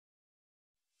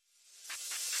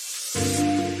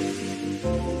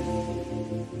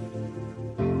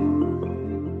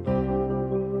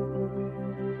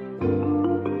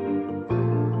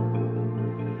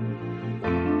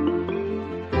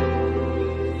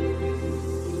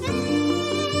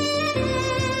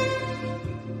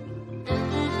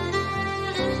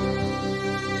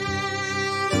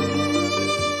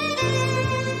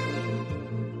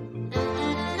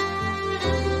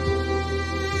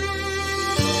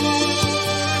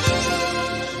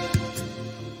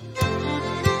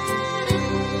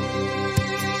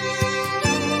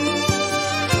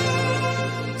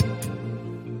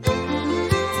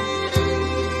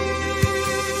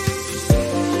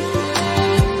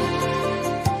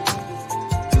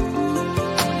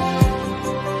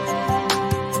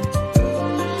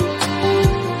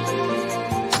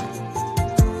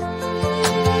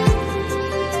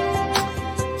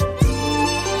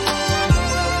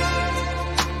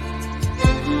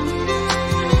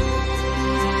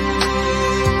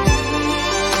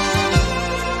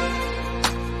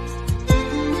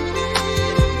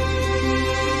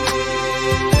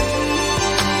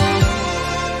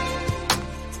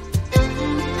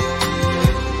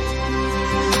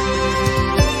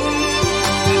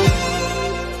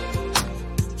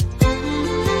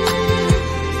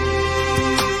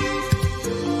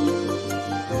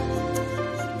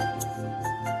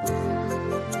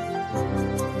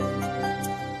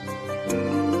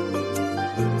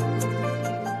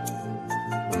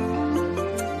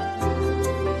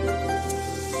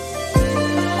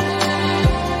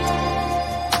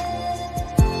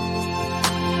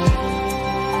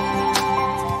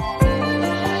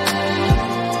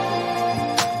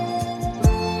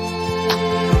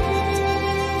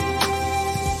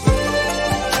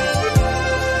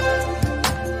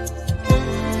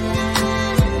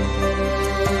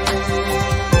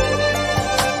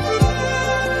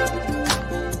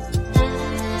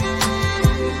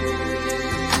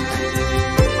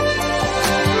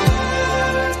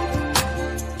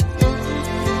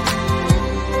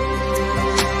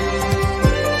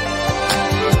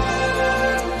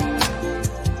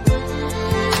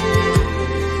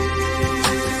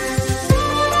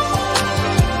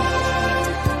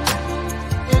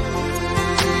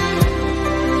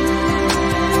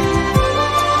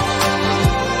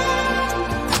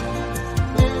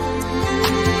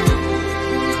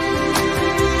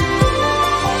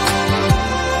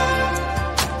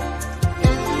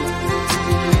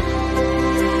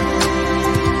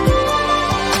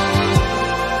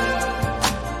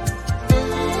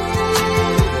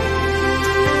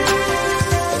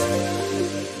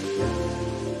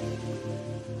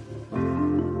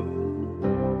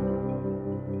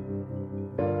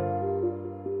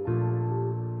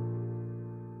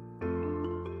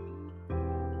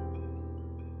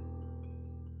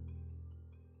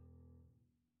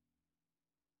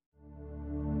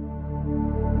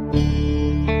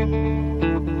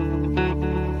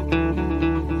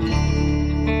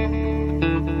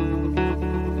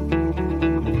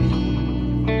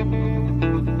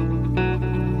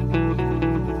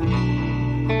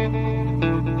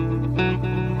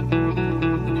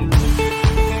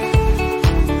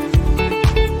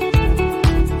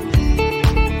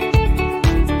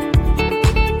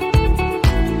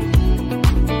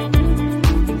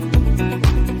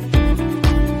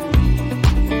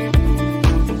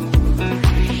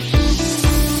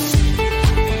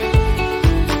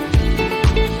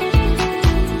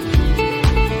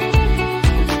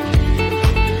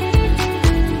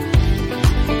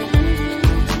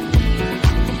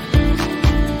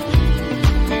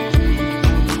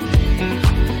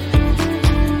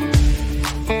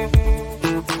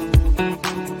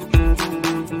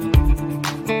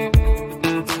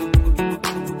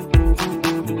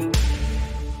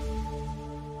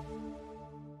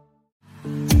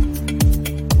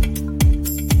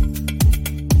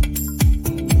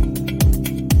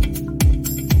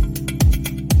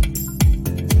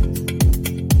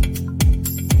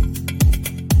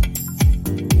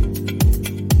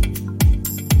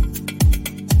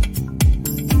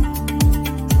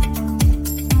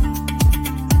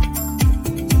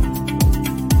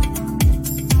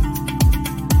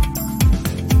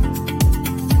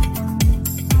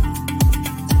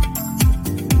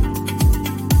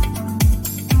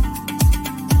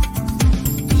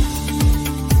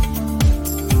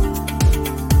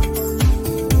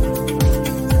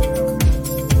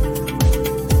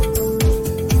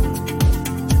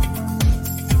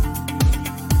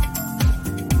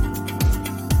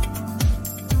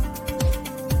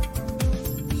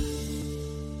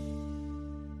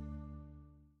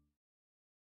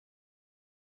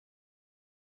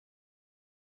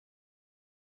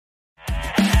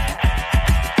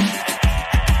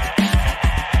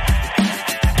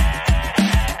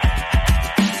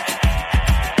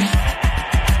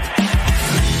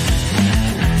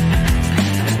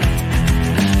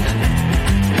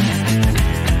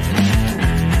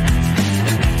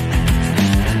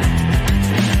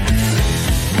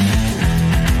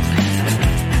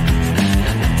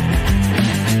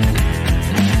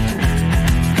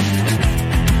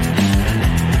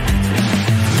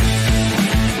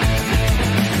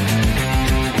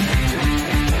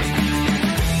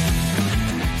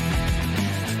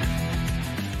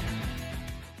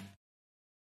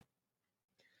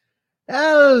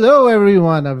Hello,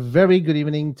 everyone. A very good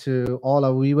evening to all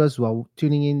our viewers who are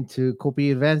tuning in to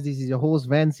Copy Events. This is your host,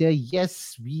 Vance here.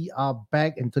 Yes, we are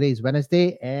back, and today is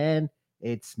Wednesday, and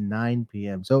it's 9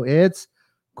 p.m. So it's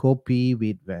Copy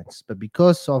with Vance. But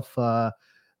because of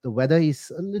the weather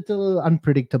is a little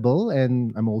unpredictable,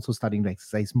 and I'm also starting to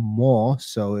exercise more,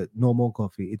 so no more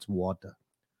coffee, it's water.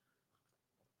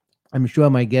 I'm sure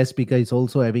my guest speaker is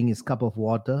also having his cup of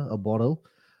water, a bottle,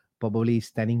 probably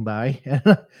standing by.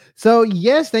 So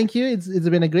yes, thank you. It's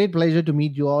been a great pleasure to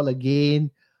meet you all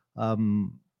again.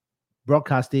 Um,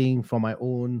 Broadcasting from my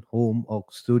own home or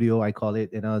studio, I call it.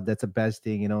 That's the best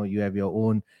thing. You have your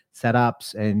own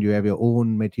setups and you have your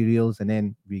own materials, and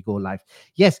then we go live.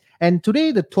 Yes, and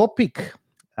today the topic.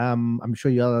 I'm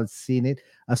sure you all have seen it.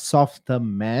 A softer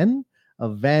man. A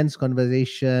Vance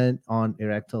conversation on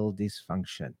erectile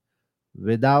dysfunction.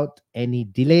 Without any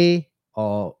delay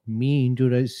or me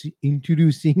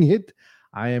introducing it,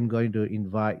 I am going to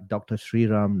invite Dr.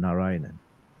 Sriram Narayanan.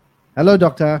 Hello,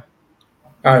 doctor.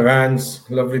 Hi, Vance.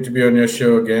 Lovely to be on your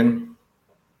show again.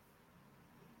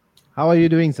 How are you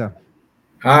doing, sir?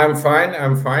 I'm fine.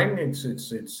 I'm fine.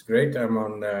 It's great. I'm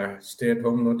on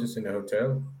stay-at-home notice in a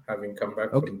hotel, having come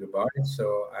back Okay. from Dubai,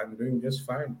 so I'm doing just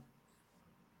fine.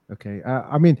 Okay.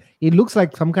 I mean, it looks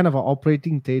like some kind of a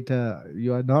operating theater.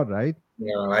 You are not, right?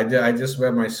 I just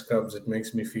wear my scrubs. It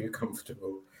makes me feel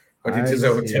comfortable, but it I is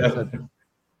a see. hotel.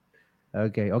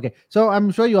 Okay. Okay. So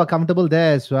I'm sure you are comfortable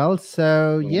there as well.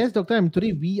 So Mm. yes, doctor.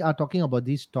 Today we are talking about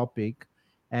this topic,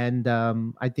 and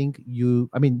I think you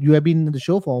have been in the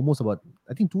show for almost about,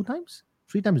 I think, two times,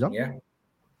 three times now. Yeah,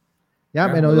 Yeah,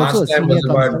 yeah. and The also last a time senior was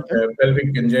about consultant.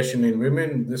 pelvic congestion in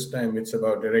women. This time it's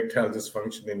about erectile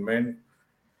dysfunction in men.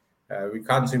 We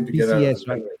can't seem to get out of the PCS,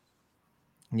 right? pelvis.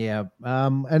 Yeah.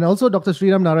 And also Dr.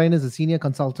 Sriram Narayanan is a senior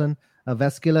consultant, a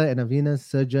vascular and a venous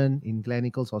surgeon in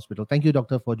Gleneagles Hospital. Thank you,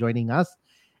 doctor, for joining us.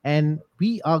 And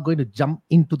we are going to jump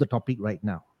into the topic right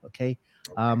now. Okay.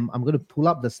 I'm going to pull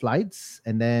up the slides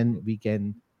and then we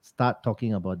can start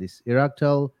talking about this.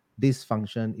 Erectile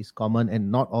dysfunction is common and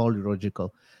not all urological.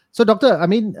 So, doctor,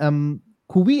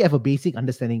 could we have a basic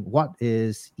understanding what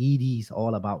is ED is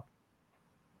all about?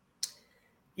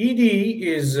 ED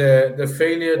is the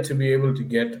failure to be able to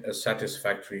get a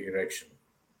satisfactory erection.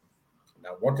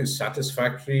 Now, what is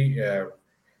satisfactory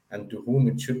and to whom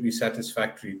it should be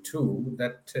satisfactory to,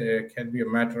 that can be a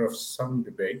matter of some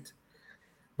debate.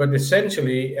 But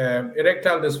essentially,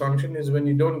 erectile dysfunction is when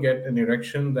you don't get an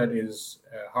erection that is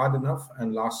hard enough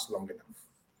and lasts long enough.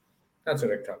 That's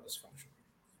erectile dysfunction.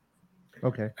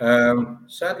 Okay.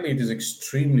 Sadly, it is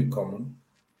extremely common.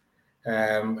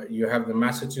 You have the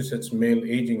Massachusetts Male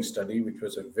Aging Study, which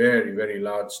was a very, very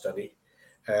large study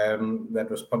that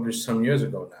was published some years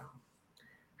ago now.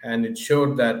 And it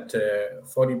showed that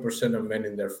 40% of men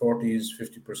in their 40s,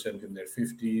 50% in their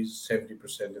 50s,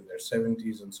 70% in their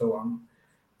 70s, and so on,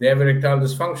 they have erectile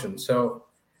dysfunction. So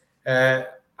uh,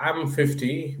 I'm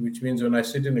 50, which means when I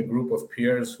sit in a group of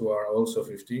peers who are also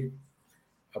 50,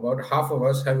 about half of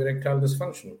us have erectile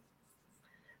dysfunction.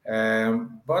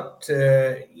 But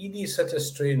ED is such a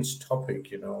strange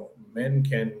topic. Men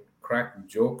can crack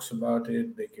jokes about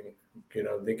it.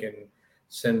 They can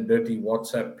send dirty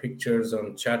WhatsApp pictures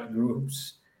on chat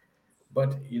groups.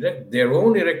 But their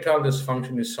own erectile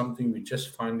dysfunction is something we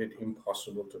just find it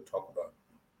impossible to talk about.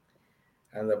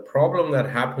 And the problem that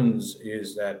happens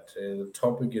is that the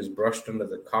topic is brushed under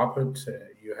the carpet.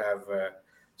 You have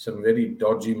some very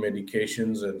dodgy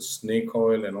medications and snake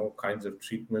oil and all kinds of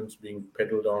treatments being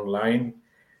peddled online.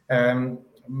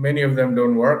 Many of them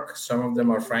don't work. Some of them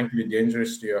are frankly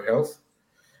dangerous to your health.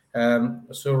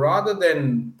 So rather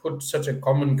than put such a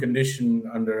common condition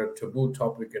under a taboo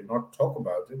topic and not talk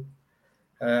about it,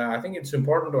 I think it's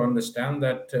important to understand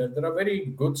that there are very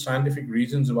good scientific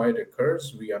reasons why it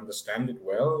occurs. We understand it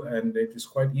well, and it is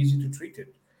quite easy to treat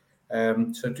it.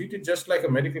 So treat it just like a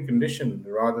medical condition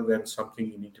rather than something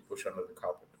you need to push under the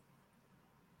carpet.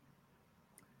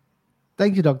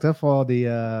 Thank you, doctor, for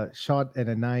the short and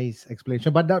a nice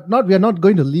explanation. But we are not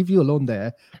going to leave you alone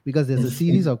there because there's a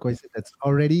series of questions that's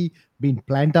already been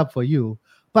planned up for you.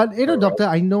 But All right. doctor,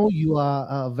 I know you are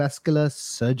a vascular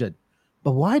surgeon,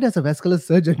 but why does a vascular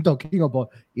surgeon talking about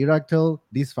erectile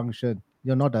dysfunction?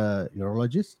 You're not a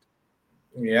urologist.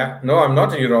 Yeah, no, I'm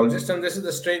not a urologist, and this is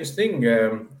the strange thing.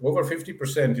 Over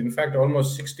 50%, in fact,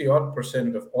 almost 60 odd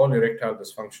percent of all erectile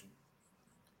dysfunction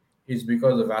is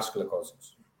because of vascular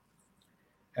causes.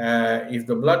 If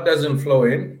the blood doesn't flow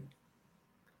in,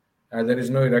 there is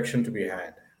no erection to be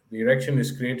had. The erection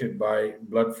is created by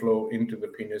blood flow into the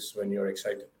penis when you're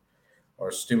excited or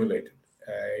stimulated.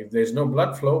 If there's no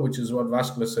blood flow, which is what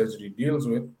vascular surgery deals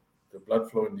with, the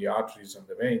blood flow in the arteries and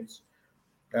the veins,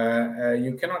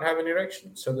 you cannot have an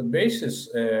erection. So the basis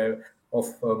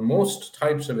of most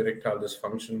types of erectile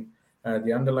dysfunction,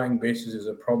 the underlying basis is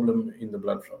a problem in the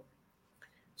blood flow.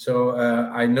 So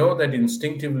I know that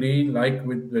instinctively, like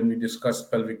with when we discussed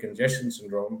pelvic congestion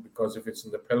syndrome, because if it's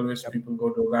in the pelvis, Yep. people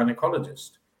go to a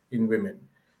gynecologist in women.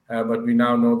 But we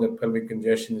now know that pelvic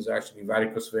congestion is actually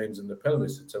varicose veins in the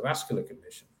pelvis. It's a vascular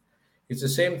condition. It's the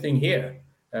same thing here.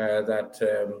 That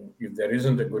if there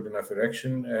isn't a good enough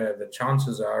erection, the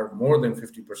chances are more than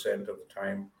 50% of the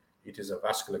time it is a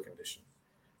vascular condition.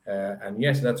 And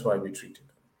yes, that's why we treat it.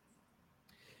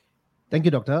 Thank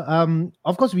you, doctor.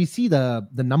 Of course, we see the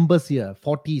numbers here.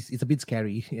 40s. It's a bit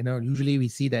scary. Usually we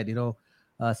see that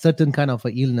certain kind of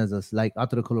illnesses like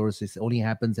atherosclerosis only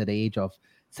happens at the age of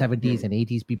 70s Hmm. and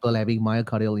 80s. People having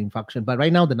myocardial infarction. But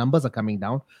right now the numbers are coming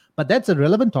down. But that's a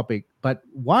relevant topic. But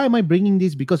why am I bringing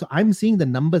this? Because I'm seeing the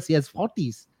numbers here as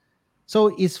 40s.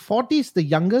 So is 40s the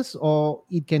youngest, or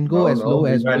it can go No, as no, low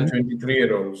we've as had going?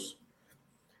 23-year-olds.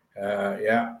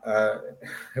 Yeah,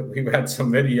 we've had some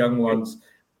very young ones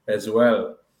as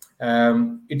well.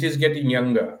 It is getting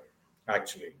younger,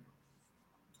 actually.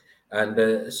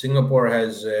 And Singapore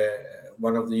has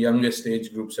one of the youngest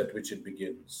age groups at which it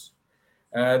begins.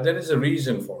 There is a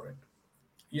reason for it.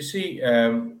 You see,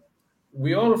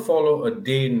 we all follow a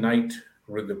day night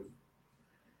rhythm.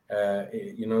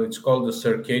 It's called the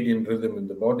circadian rhythm in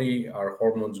the body. Our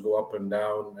hormones go up and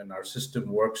down, and our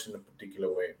system works in a particular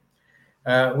way.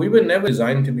 We were never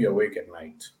designed to be awake at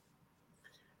night.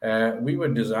 We were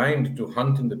designed to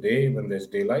hunt in the day when there's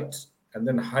daylight and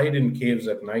then hide in caves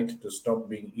at night to stop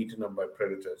being eaten up by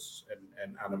predators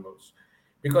and animals.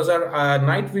 Because our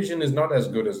night vision is not as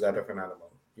good as that of an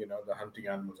animal. The hunting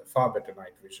animals have far better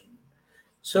night vision.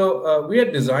 So we are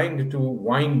designed to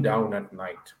wind down at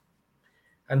night.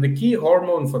 And the key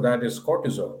hormone for that is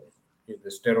cortisol, the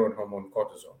steroid hormone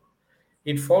cortisol.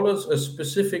 It follows a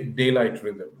specific daylight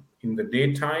rhythm. In the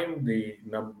daytime, the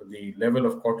level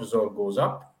of cortisol goes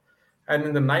up, and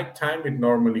in the nighttime, it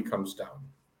normally comes down.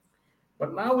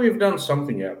 But now we've done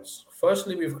something else.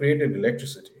 Firstly, we've created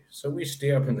electricity, so we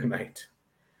stay up in the night.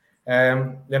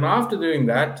 Then, after doing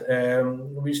that,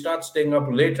 we start staying up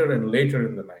later and later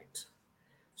in the night.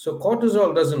 So,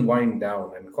 cortisol doesn't wind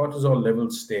down, and cortisol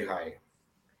levels stay high.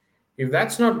 If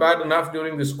that's not bad enough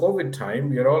during this COVID time,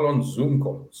 we are all on Zoom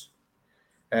calls.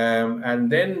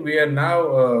 And then we are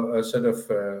now a sort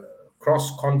of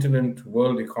cross-continent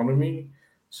world economy.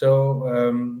 So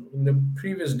in the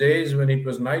previous days, when it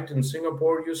was night in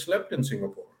Singapore, you slept in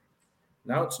Singapore.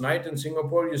 Now it's night in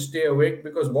Singapore, you stay awake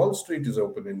because Wall Street is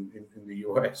open in the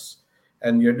US.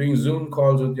 And you're doing Zoom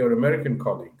calls with your American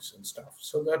colleagues and stuff.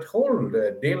 So that whole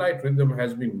daylight rhythm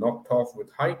has been knocked off with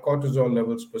high cortisol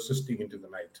levels persisting into the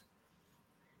night.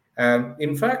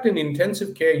 In fact, in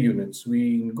intensive care units,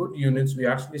 in good units, we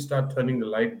actually start turning the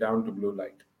light down to blue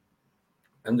light.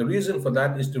 And the reason for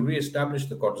that is to reestablish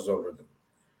the cortisol rhythm.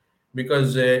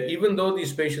 Because even though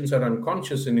these patients are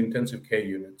unconscious in intensive care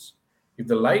units, if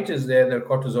the light is there, their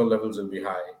cortisol levels will be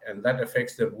high, and that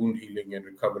affects their wound healing and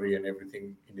recovery and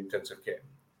everything in intensive care.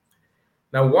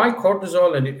 Now, why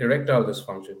cortisol and erectile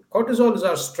dysfunction? Cortisol is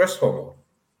our stress hormone.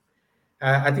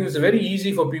 I think it's very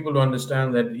easy for people to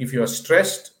understand that if you're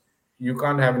stressed, you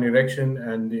can't have an erection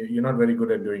and you're not very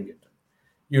good at doing it.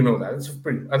 You know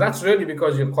that. That's really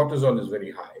because your cortisol is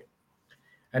very high.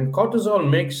 And cortisol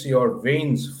makes your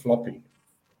veins floppy.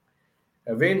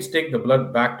 Veins take the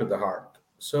blood back to the heart.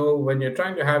 So when you're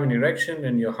trying to have an erection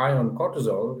and you're high on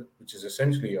cortisol, which is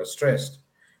essentially you're stressed,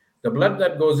 the blood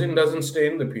that goes in doesn't stay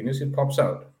in the penis, it pops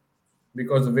out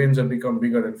because the veins have become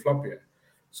bigger and floppier.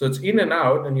 So it's in and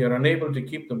out, and you're unable to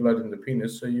keep the blood in the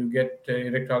penis, so you get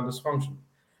erectile dysfunction.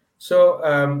 So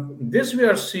this we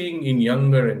are seeing in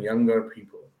younger and younger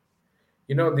people.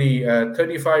 The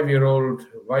 35-year-old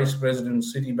vice president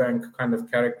Citibank kind of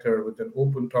character with an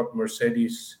open-top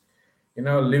Mercedes,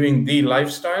 living the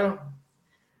lifestyle,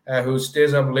 who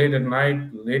stays up late at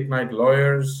night, late night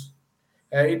lawyers.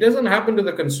 It doesn't happen to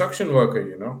the construction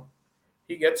worker.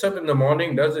 He gets up in the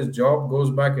morning, does his job, goes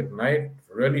back at night,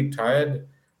 really tired,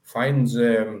 finds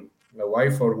a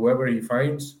wife or whoever he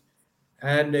finds,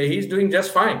 and he's doing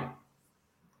just fine.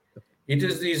 It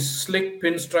is these slick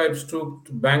pinstripe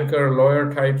stooped banker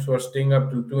lawyer types who are staying up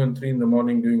till 2 and 3 in the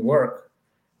morning doing work.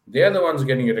 They're the ones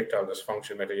getting erectile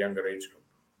dysfunction at a younger age group.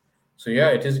 So, yeah,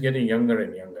 it is getting younger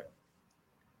and younger.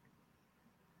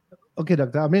 Okay,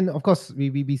 doctor. I mean, of course,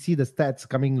 we see the stats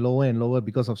coming lower and lower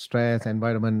because of stress,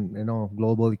 environment,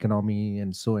 global economy,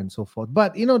 and so and so forth.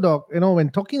 But doc,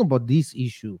 when talking about this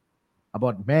issue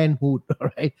about manhood,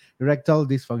 right, erectile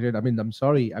dysfunction. I mean, I'm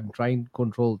sorry, I'm trying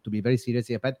control to be very serious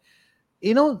here, but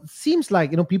seems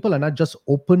like people are not just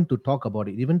open to talk about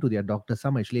it, even to their doctor.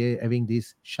 Some actually having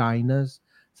this shyness,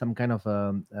 some kind of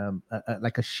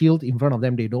like a shield in front of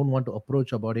them. They don't want to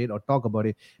approach about it or talk about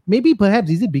it. Maybe perhaps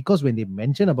is it because when they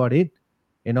mention about it,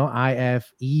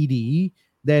 IFED,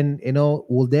 then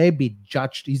will they be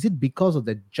judged? Is it because of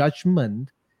the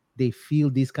judgment they feel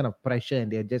this kind of pressure,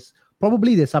 and they're just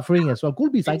probably they're suffering as well?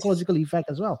 Could be It's psychological effect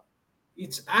as well.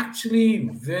 it's actually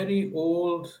very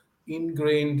old,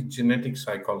 ingrained genetic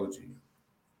psychology.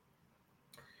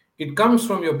 It comes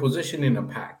from your position in a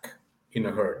pack, in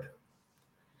a herd.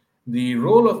 The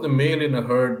role of the male in a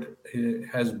herd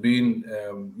has been,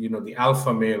 the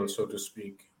alpha male, so to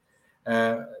speak.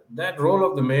 That role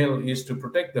of the male is to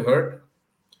protect the herd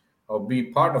or be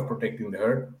part of protecting the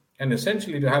herd and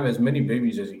essentially to have as many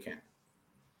babies as he can.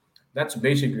 That's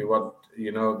basically what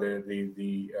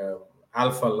the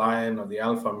alpha lion or the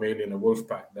alpha male in a wolf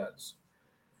pack does.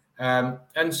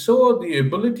 And so the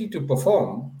ability to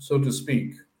perform, so to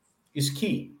speak, is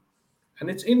key, and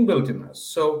it's inbuilt in us.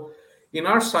 So in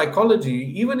our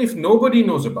psychology, even if nobody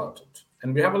knows about it,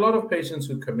 and we have a lot of patients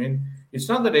who come in, it's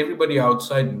not that everybody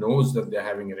outside knows that they're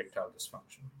having erectile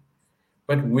dysfunction,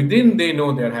 but within they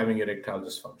know they're having erectile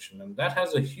dysfunction, and that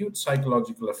has a huge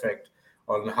psychological effect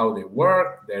on how they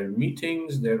work, their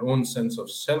meetings, their own sense of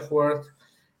self-worth.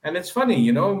 And it's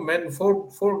funny, men,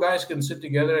 four guys can sit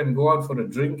together and go out for a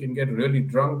drink and get really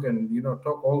drunk and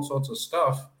talk all sorts of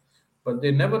stuff, but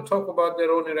they never talk about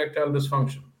their own erectile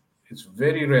dysfunction. It's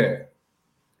very rare.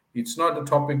 It's not a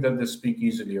topic that they speak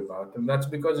easily about, and that's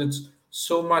because it's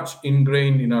so much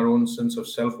ingrained in our own sense of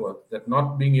self-worth that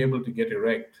not being able to get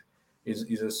erect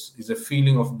is a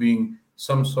feeling of being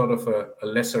some sort of a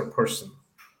lesser person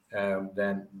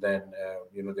than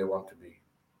they want to be.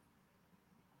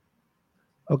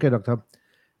 Okay, doctor.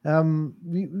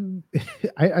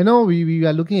 I know we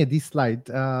are looking at this slide.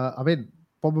 I mean,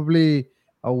 probably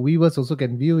our viewers also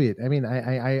can view it. I mean,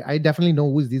 I definitely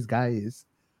know who this guy is.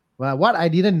 Well, what I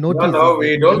didn't No, notice is no, that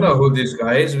we don't know who this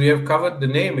guy is. We have covered the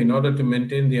name in order to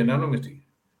maintain the anonymity.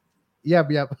 yep,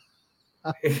 yep,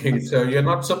 So you're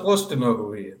not supposed to know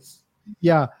who he is.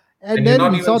 yeah. And And you're then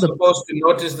not we even saw the supposed to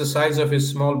notice the size of his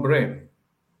small brain.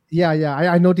 yeah.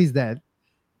 I noticed that.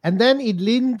 And then it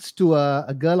links to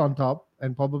a girl on top,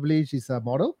 and probably she's a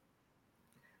model.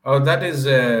 Oh, that is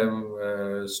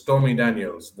Stormy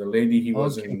Daniels, the lady he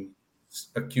was Okay.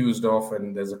 accused of,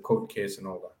 and there's a court case and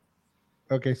all that.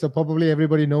 Okay, so probably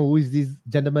everybody know who is this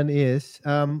gentleman is.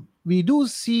 We do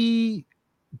see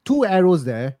two arrows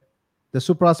there: the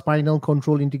supraspinal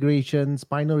control integration,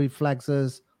 spinal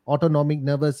reflexes, autonomic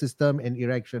nervous system, and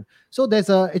erection. So there's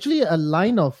actually a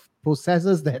line of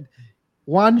processes that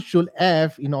one should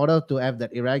have in order to have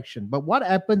that erection. But what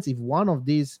happens if one of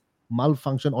these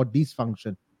malfunction or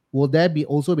dysfunction? Will there be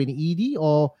also be an ED,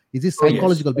 or is it Oh yes,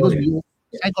 psychological? oh Because yes.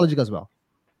 we psychological as well.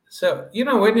 So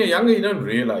when you're younger, you don't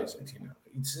realize it.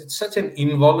 It's such an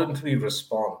involuntary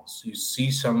response. You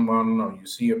see someone, or you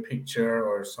see a picture,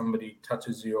 or somebody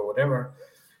touches you, or whatever.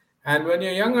 And when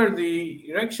you're younger, the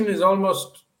erection is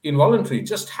almost involuntary. It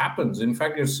just happens. In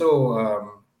fact, you're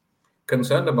so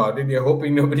concerned about it, you're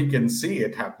hoping nobody can see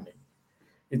it happening.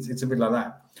 It's a bit like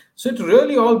that. So it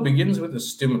really all begins with a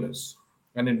stimulus,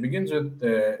 and it begins with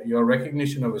your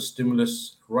recognition of a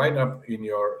stimulus right up in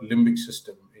your limbic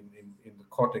system, in the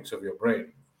cortex of your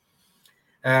brain.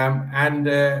 And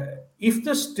if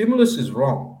the stimulus is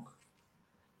wrong,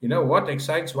 what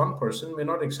excites one person may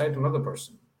not excite another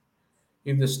person.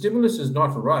 If the stimulus is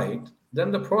not right,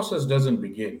 then the process doesn't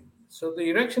begin. So the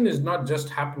erection is not just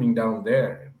happening down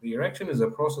there. The erection is a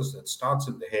process that starts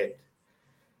in the head.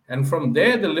 And from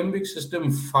there, the limbic system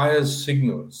fires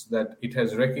signals that it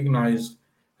has recognized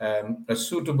a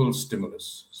suitable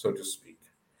stimulus, so to speak.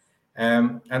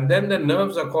 And then the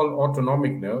nerves are called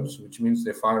autonomic nerves, which means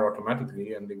they fire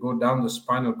automatically and they go down the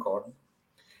spinal cord.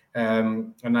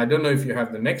 And I don't know if you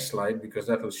have the next slide because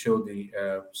that will show the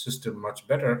system much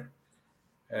better.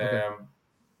 Okay. Um,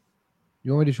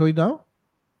 You want me to show you now?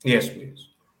 yes, please.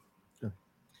 Sure.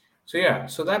 So yeah,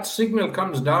 so that signal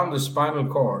comes down the spinal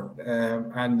cord,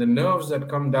 and the nerves that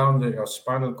come down the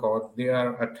spinal cord, they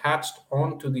are attached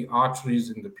onto the arteries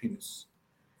in the penis.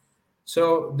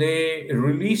 So they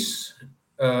release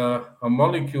a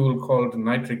molecule called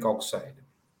nitric oxide.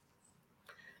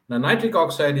 Now, nitric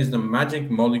oxide is the magic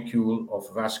molecule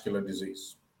of vascular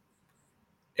disease.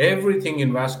 Everything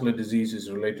in vascular disease is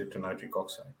related to nitric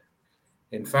oxide.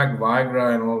 In fact,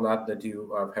 Viagra and all that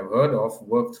you have heard of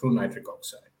work through nitric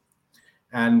oxide.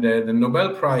 And the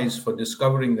Nobel Prize for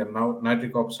discovering the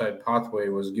nitric oxide pathway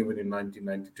was given in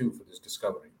 1992 for this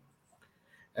discovery.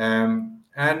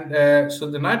 And so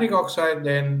the nitric oxide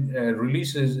then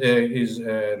is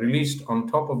released on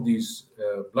top of these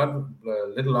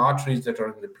little arteries that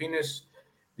are in the penis.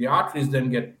 The arteries then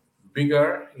get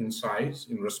bigger in size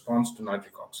in response to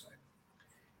nitric oxide.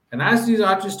 And as these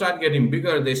arteries start getting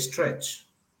bigger, they stretch.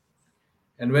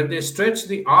 And when they stretch,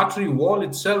 the artery wall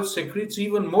itself secretes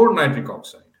even more nitric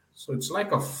oxide. So it's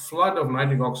like a flood of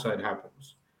nitric oxide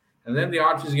happens. And then the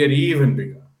arteries get even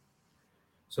bigger.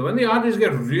 So when the arteries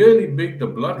get really big, the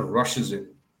blood rushes in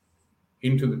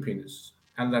into the penis.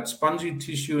 And that spongy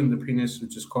tissue in the penis,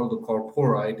 which is called the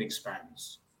corpora, it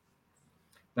expands.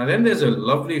 Now, then there's a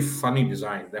lovely, funny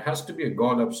design. There has to be a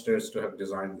god upstairs to have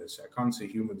designed this. I can't see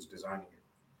humans designing it.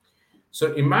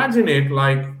 So imagine it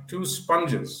like two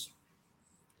sponges,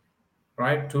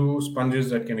 right? Two sponges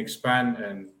that can expand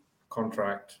and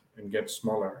contract and get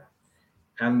smaller.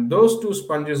 And those two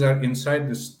sponges are inside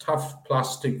this tough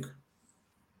plastic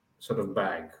sort of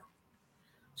bag.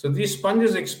 So these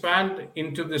sponges expand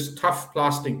into this tough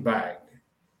plastic bag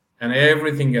and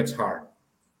everything gets hard.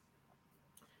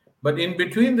 But in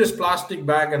between this plastic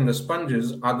bag and the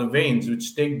sponges are the veins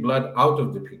which take blood out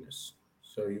of the penis.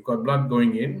 So you've got blood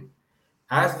going in.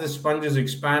 As the sponges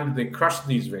expand, they crush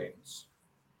these veins.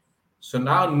 So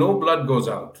now no blood goes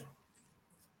out.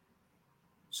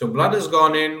 So blood has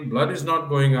gone in, blood is not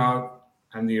going out,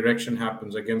 and the erection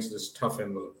happens against this tough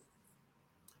envelope.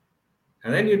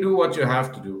 And then you do what you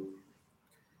have to do.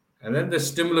 And then the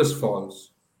stimulus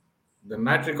falls. The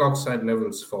nitric oxide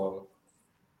levels fall.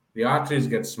 The arteries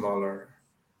get smaller.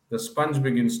 The sponge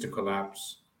begins to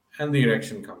collapse, and the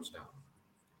erection comes down.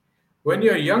 When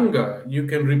you're younger, you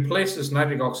can replace this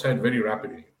nitric oxide very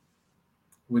rapidly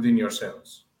within your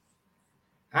cells.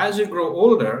 As you grow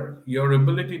older, your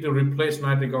ability to replace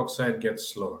nitric oxide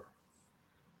gets slower.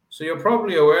 So you're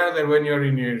probably aware that when you're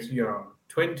in your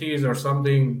 20s or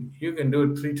something, you can do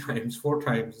it 3 times, 4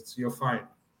 times, you're fine.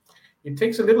 It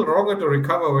takes a little longer to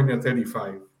recover when you're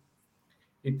 35.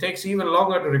 It takes even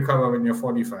longer to recover when you're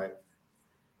 45.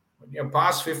 When you're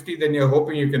past 50, then you're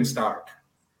hoping you can start.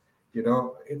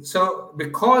 So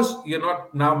because you're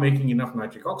not now making enough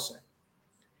nitric oxide.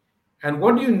 And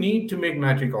what do you need to make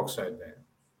nitric oxide then?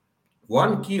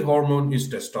 One key hormone is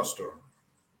testosterone.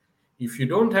 If you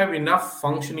don't have enough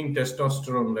functioning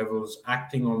testosterone levels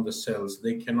acting on the cells,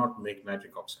 they cannot make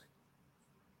nitric oxide.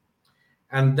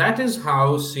 And that is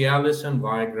how Cialis and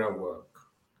Viagra work.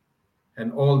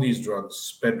 And all these drugs,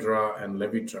 Spedra and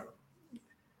Levitra.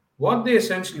 What they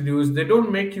essentially do is they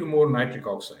don't make you more nitric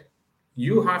oxide.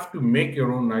 You have to make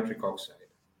your own nitric oxide.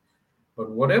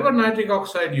 But whatever nitric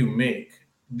oxide you make,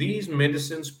 these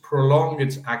medicines prolong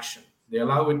its action. They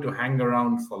allow it to hang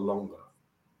around for longer.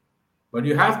 But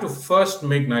you have to first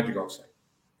make nitric oxide.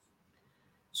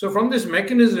 So from this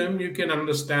mechanism, you can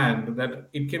understand that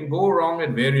it can go wrong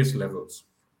at various levels.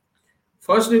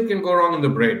 First, it can go wrong in the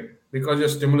brain because your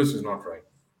stimulus is not right.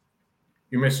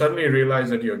 You may suddenly realize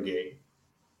that you're gay.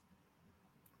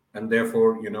 And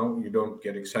therefore, you don't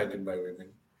get excited by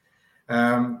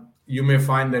women. You may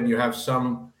find that you have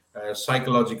some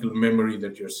psychological memory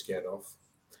that you're scared of,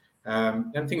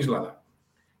 and things like that.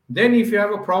 Then if you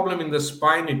have a problem in the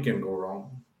spine, it can go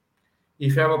wrong.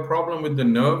 If you have a problem with the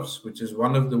nerves, which is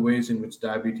one of the ways in which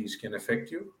diabetes can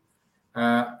affect you,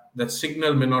 that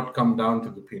signal may not come down to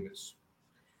the penis.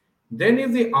 Then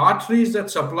if the arteries that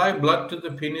supply blood to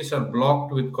the penis are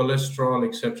blocked with cholesterol,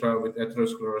 etc., with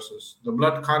atherosclerosis, the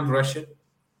blood can't rush it.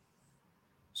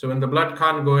 So when the blood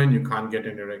can't go in, you can't get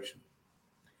an erection.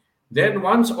 Then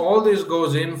once all this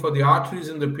goes in, for the arteries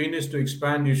in the penis to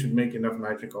expand, you should make enough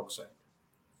nitric oxide.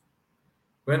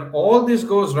 When all this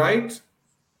goes right,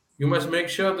 you must make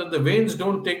sure that the veins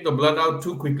don't take the blood out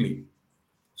too quickly,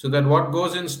 so that what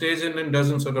goes in stays in and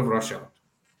doesn't sort of rush out.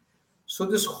 So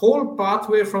this whole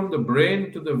pathway from the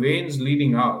brain to the veins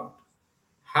leading out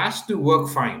has to work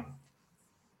fine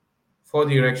for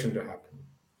the erection to happen.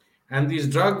 And these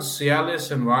drugs,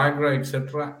 Cialis and Viagra,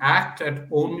 etc., act at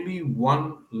only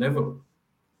one level.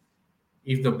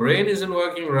 If the brain isn't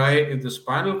working right, if the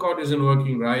spinal cord isn't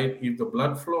working right, if the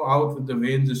blood flow out with the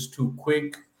veins is too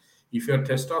quick, if your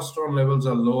testosterone levels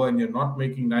are low and you're not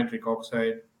making nitric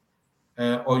oxide,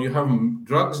 or you have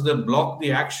drugs that block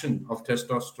the action of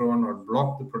testosterone or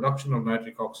block the production of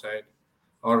nitric oxide,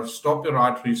 or stop your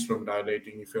arteries from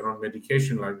dilating if you're on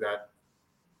medication like that,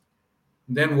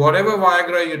 then whatever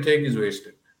Viagra you take is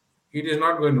wasted. It is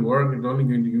not going to work. It's only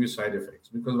going to give you side effects,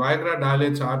 because Viagra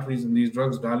dilates arteries, and these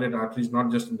drugs dilate arteries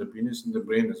not just in the penis, in the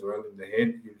brain as well. In the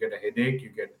head, you get a headache, you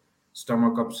get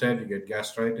stomach upset, you get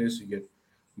gastritis, you get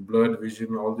blurred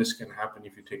vision. All this can happen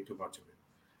if you take too much of it.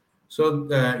 So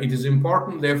it is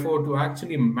important, therefore, to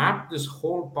actually map this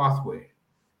whole pathway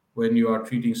when you are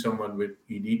treating someone with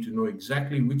ED to know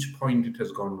exactly which point it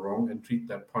has gone wrong and treat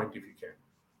that point if you can.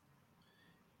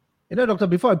 Doctor,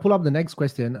 before I pull up the next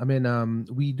question, I mean,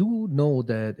 we do know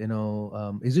that,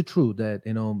 is it true that,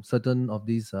 certain of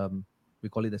these, we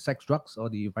call it the sex drugs or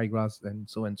the Vigras and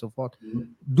so on and so forth, Mhm.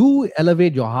 do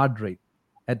elevate your heart rate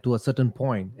at to a certain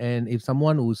point? And if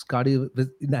someone who's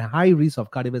in a high risk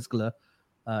of cardiovascular,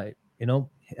 uh,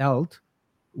 health,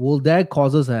 will that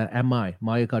causes a MI,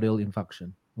 myocardial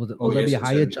infarction? Oh, Will there be yes, a it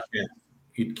said higher it chance? can.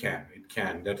 It can. It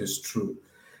can. That is true.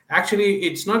 Actually,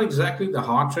 it's not exactly the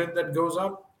heart rate that goes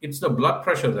up, it's the blood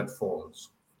pressure that falls.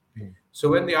 Mm. So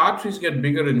when the arteries get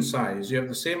bigger in size, you have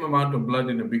the same amount of blood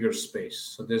in a bigger space.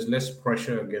 So there's less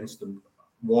pressure against the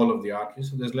wall of the artery,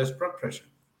 so there's less blood pressure.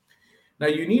 Now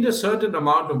you need a certain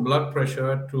amount of blood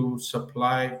pressure to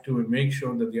supply to make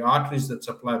sure that the arteries that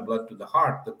supply blood to the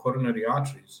heart, the coronary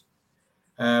arteries,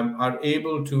 are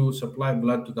able to supply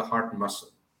blood to the heart muscle.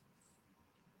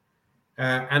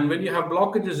 And when you have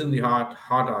blockages in the heart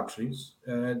arteries,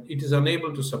 it is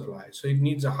unable to supply. So it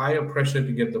needs a higher pressure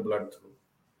to get the blood through.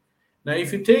 Now,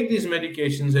 if you take these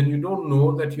medications and you don't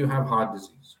know that you have heart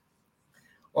disease,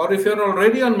 or if you're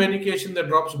already on medication that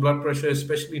drops blood pressure,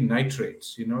 especially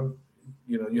nitrates,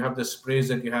 you have the sprays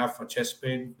that you have for chest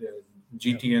pain, the Yeah.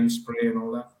 GTN spray and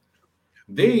all that,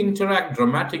 they interact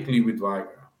dramatically with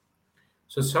Viagra.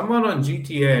 So someone on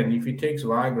GTN, if he takes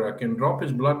Viagra, can drop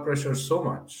his blood pressure so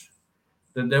much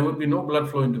that there would be no blood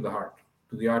flow into the heart,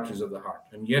 to the arteries of the heart.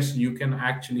 And yes, you can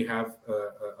actually have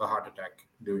a heart attack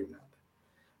doing that.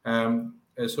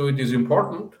 So it is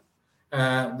important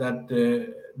that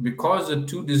because the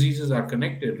two diseases are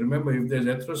connected, remember if there's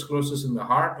atherosclerosis in the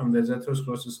heart and there's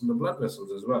atherosclerosis in the blood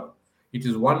vessels as well. It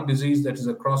is one disease that is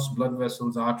across blood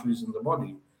vessels, arteries in the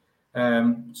body.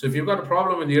 So if you've got a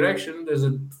problem with the erection, there's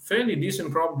a fairly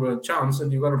decent chance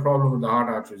that you've got a problem with the heart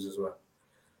arteries as well.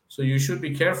 So you should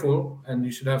be careful and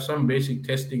you should have some basic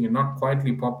testing and not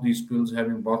quietly pop these pills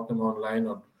having bought them online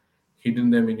or hidden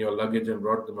them in your luggage and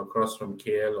brought them across from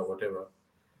KL or whatever.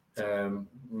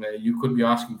 You could be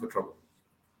asking for trouble.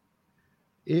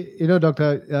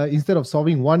 Doctor, instead of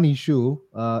solving one issue,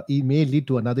 it may lead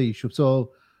to another issue.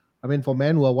 So, I mean, for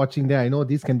men who are watching there, I know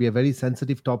this can be a very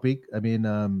sensitive topic. I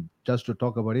mean, just to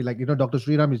talk about it, like, Dr.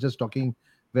 Sriram is just talking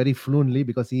very fluently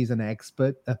because he is an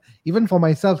expert. Even for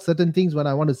myself, certain things when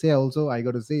I want to say, also, I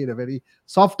got to say in a very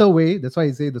softer way. That's why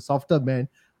I say the softer man.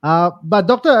 But,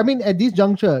 Doctor, I mean, at this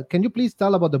juncture, can you please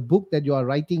tell about the book that you are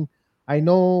writing? I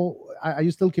know, are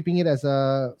you still keeping it as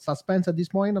a suspense at this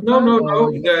point of No, time? no,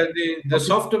 Or no. The okay.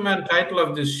 softer man title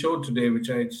of this show today, which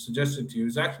I suggested to you,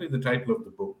 is actually the title of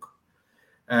the book.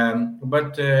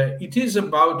 But it is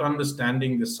about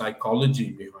understanding the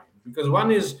psychology behind, because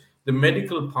one is the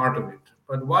medical part of it.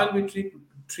 But while we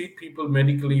treat people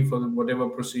medically for whatever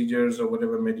procedures or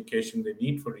whatever medication they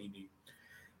need for ED,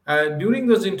 during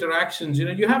those interactions,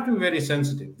 you have to be very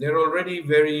sensitive. They're already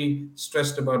very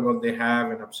stressed about what they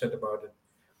have and upset about it.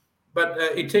 But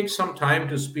it takes some time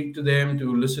to speak to them,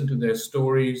 to listen to their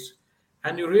stories,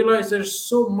 and you realize there's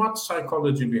so much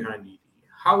psychology behind ED,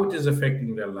 how it is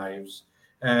affecting their lives.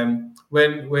 When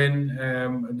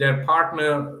their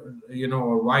partner,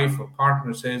 or wife or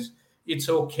partner says it's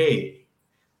okay,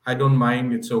 I don't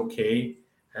mind, it's okay,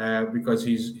 because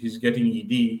he's getting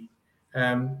ED.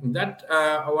 That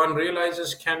one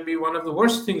realizes can be one of the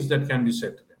worst things that can be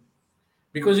said to them,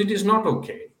 because it is not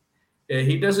okay.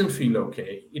 He doesn't feel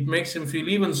okay. It makes him feel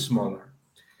even smaller.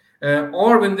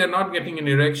 Or when they're not getting an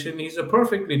erection, he's a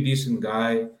perfectly decent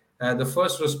guy. The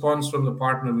first response from the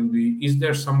partner will be, is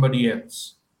there somebody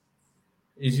else?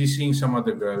 Is he seeing some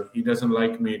other girl? He doesn't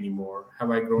like me anymore.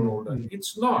 Have I grown Mm, older? mm.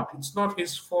 It's not. It's not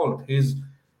his fault.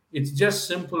 It's just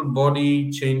simple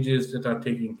body changes that are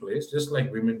taking place, just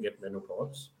like women get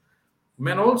menopause.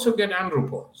 Men also get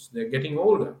andropause. They're getting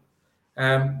older.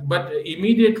 But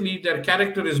immediately their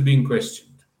character is being questioned.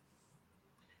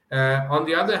 On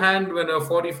the other hand, when a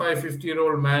 45,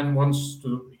 50-year-old man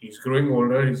he's growing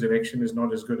older, his erection is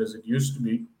not as good as it used to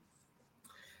be,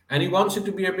 and he wants it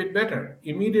to be a bit better.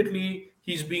 Immediately,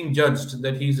 he's being judged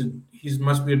that he's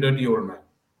must be a dirty old man.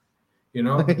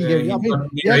 Yeah, yeah, I mean,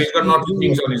 He's yes, got naughty you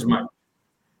things on his mind,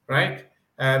 right?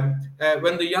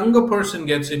 When the younger person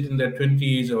gets it in their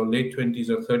 20s or late 20s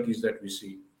or 30s that we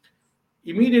see,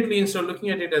 immediately instead of looking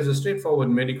at it as a straightforward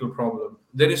medical problem,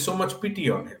 there is so much pity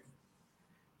on him.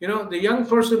 The young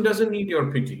person doesn't need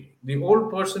your pity. The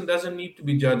old person doesn't need to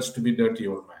be judged to be dirty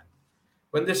old man.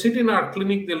 When they sit in our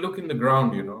clinic, they look in the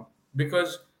ground,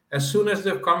 because as soon as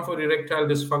they've come for erectile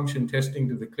dysfunction testing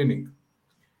to the clinic,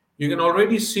 you can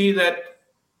already see that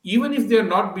even if they're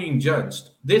not being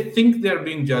judged, they think they're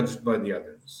being judged by the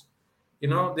others.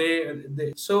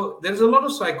 So there's a lot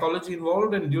of psychology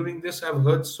involved, and during this I've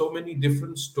heard so many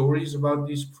different stories about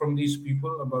these from these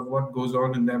people about what goes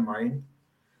on in their mind.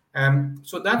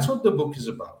 So that's what the book is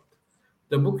about.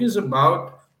 The book is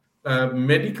about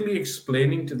medically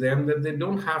explaining to them that they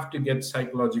don't have to get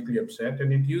psychologically upset,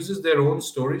 and it uses their own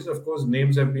stories. Of course,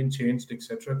 names have been changed,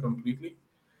 etc., completely,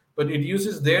 but it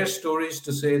uses their stories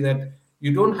to say that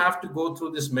you don't have to go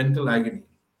through this mental agony.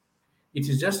 It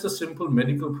is just a simple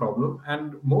medical problem,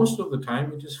 and most of the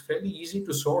time, it is fairly easy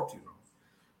to sort.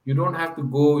 You don't have to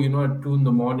go, at 2 in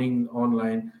the morning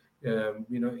online.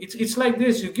 It's like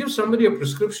this: you give somebody a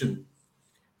prescription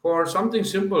for something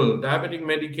simple, diabetic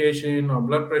medication or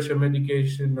blood pressure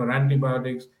medication or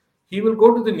antibiotics. He will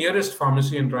go to the nearest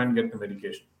pharmacy and try and get the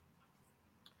medication.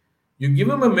 You give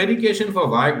him a medication for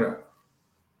Viagra,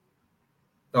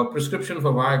 a prescription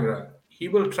for Viagra. He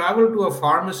will travel to a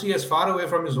pharmacy as far away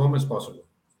from his home as possible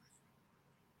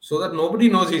so that nobody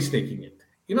knows he's taking it.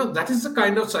 That is the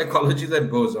kind of psychology that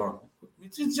goes on.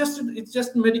 It's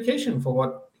just medication for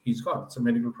what he's got. It's a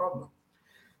medical problem.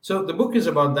 So the book is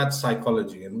about that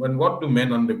psychology, and what do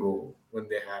men undergo when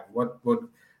they have what.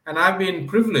 And I've been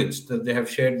privileged that they have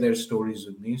shared their stories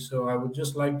with me. So I would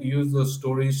just like to use those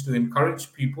stories to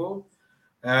encourage people,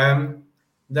 um,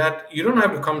 that you don't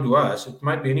have to come to us. It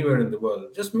might be anywhere in the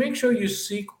world. Just make sure you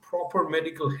seek proper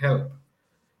medical help,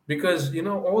 because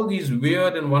all these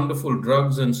weird and wonderful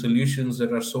drugs and solutions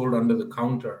that are sold under the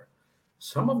counter,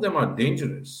 some of them are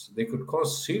dangerous. They could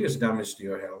cause serious damage to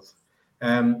your health,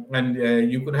 and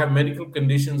you could have medical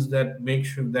conditions that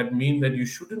mean that you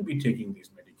shouldn't be taking these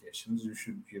medications. You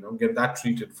should get that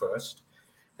treated first,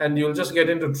 and you'll just get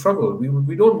into trouble.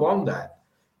 We don't want that.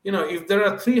 If there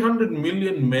are 300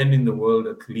 million men in the world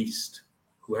at least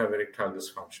who have erectile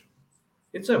dysfunction,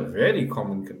 it's a very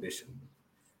common condition.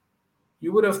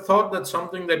 You would have thought that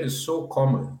something that is so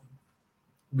common,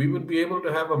 we would be able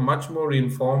to have a much more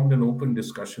informed and open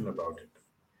discussion about it.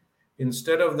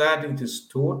 Instead of that, it is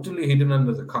totally hidden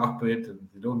under the carpet, and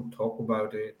they don't talk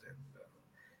about it,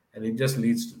 and it just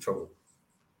leads to trouble.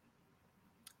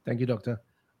 Thank you, doctor.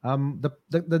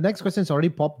 The next question is already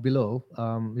popped below.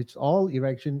 It's all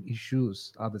erection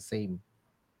issues are the same.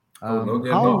 Oh no,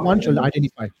 they're How not. one should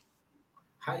identify?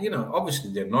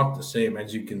 Obviously they're not the same.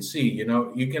 As you can see,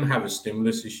 you can have a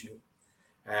stimulus issue,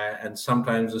 and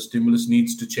sometimes the stimulus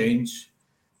needs to change.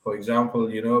 For example,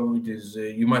 it is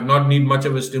you might not need much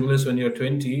of a stimulus when you're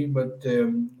 20, but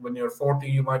when you're 40,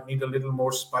 you might need a little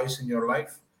more spice in your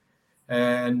life.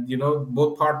 And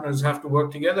both partners have to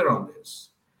work together on this.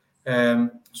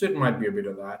 So it might be a bit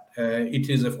of that. It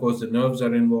is, of course, the nerves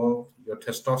are involved. Your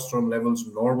testosterone levels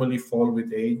normally fall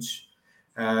with age.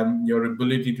 Your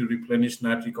ability to replenish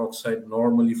nitric oxide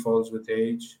normally falls with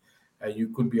age. You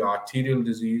could be arterial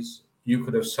disease. You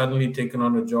could have suddenly taken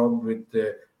on a job with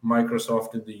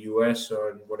Microsoft in the US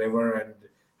or whatever,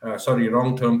 and sorry,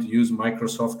 wrong term to use.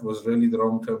 Microsoft was really the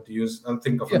wrong term to use. I'll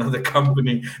think of Yeah, another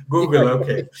company. Google, yeah,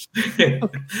 okay.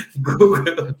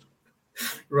 Google,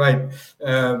 right.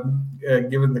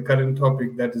 Given the current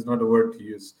topic, that is not a word to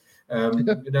use. And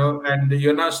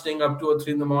you're now staying up 2 or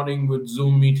 3 in the morning with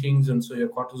Zoom meetings, and so your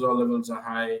cortisol levels are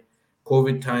high.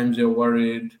 COVID times, you're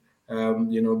worried.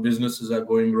 Businesses are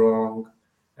going wrong.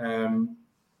 Um,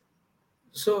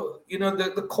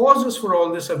 the causes for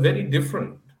all this are very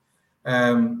different,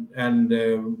 and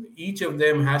each of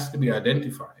them has to be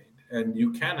identified, and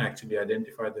you can actually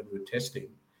identify them with testing,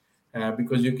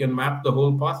 because you can map the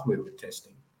whole pathway with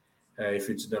testing, if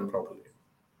it's done properly.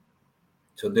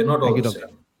 So they're not all thank you, the doctor.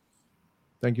 same.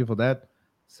 Thank you for that.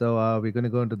 So we're going to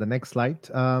go into the next slide.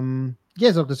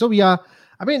 Yes, doctor. So we are.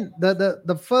 I mean,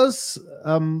 the first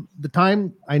the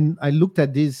time I looked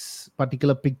at this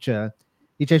particular picture,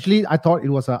 it actually I thought it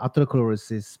was a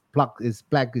atherosclerosis. Plaque is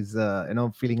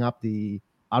filling up the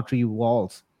artery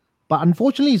walls, but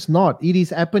unfortunately, it's not. It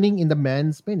is happening in the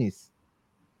man's penis.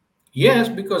 Yes,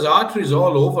 because arteries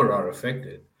all over are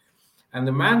affected, and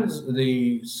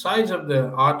the size of the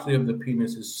artery of the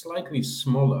penis is slightly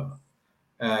smaller,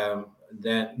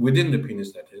 than within the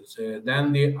penis, that is,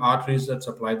 than the arteries that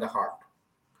supply the heart.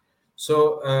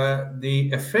 So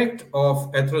the effect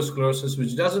of atherosclerosis,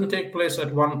 which doesn't take place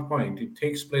at one point, it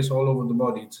takes place all over the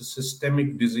body. It's a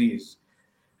systemic disease.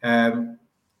 Um,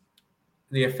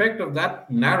 the effect of that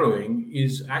narrowing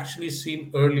is actually seen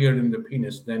earlier in the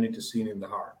penis than it is seen in the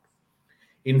heart.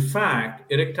 In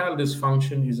fact, erectile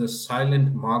dysfunction is a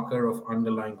silent marker of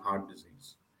underlying heart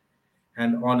disease.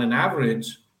 And on an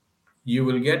average, you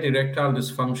will get erectile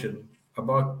dysfunction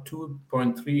about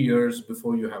 2.3 years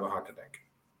before you have a heart attack.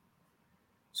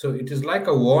 So it is like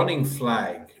a warning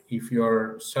flag if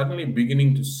you're suddenly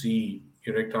beginning to see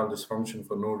erectile dysfunction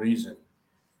for no reason.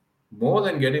 More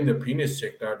than getting the penis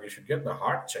checked out, you should get the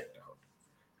heart checked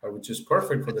out, which is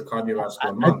perfect for the cardiovascular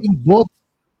I month. think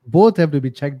both have to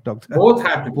be checked, doctor. Both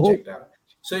have to be Both. checked out.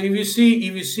 So if you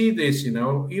see this,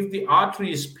 if the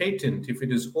artery is patent, if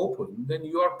it is open, then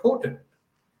you are potent.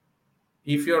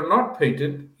 If you're not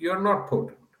patent, you're not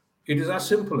potent. It is as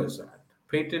simple as that.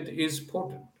 Patent is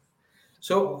potent.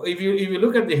 So if you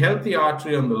look at the healthy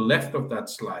artery on the left of that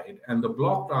slide and the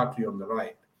blocked artery on the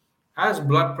right, as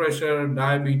blood pressure,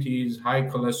 diabetes, high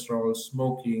cholesterol,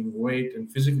 smoking, weight,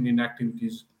 and physical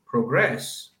inactivities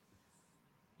progress,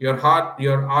 your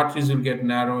arteries will get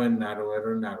narrower and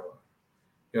narrower and narrower.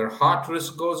 Your heart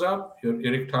risk goes up, your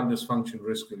erectile dysfunction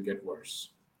risk will get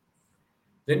worse.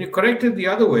 Then you correct it the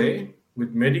other way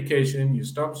with medication. You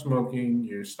stop smoking,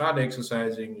 you start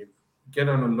exercising, you get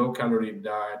on a low calorie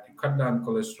diet, you cut down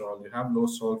cholesterol, you have low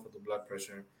salt for the blood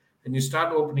pressure, and you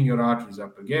start opening your arteries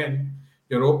up again.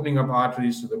 You're opening up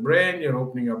arteries to the brain, you're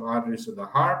opening up arteries to the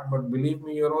heart, but believe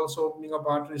me, you're also opening up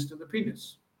arteries to the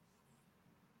penis.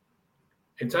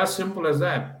 It's as simple as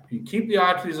that. You keep the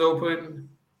arteries open,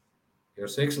 your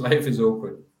sex life is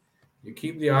open. You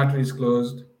keep the arteries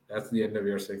closed, that's the end of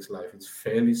your sex life. It's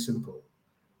fairly simple.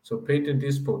 So patent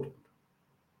is potent.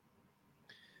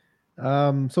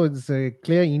 So it's a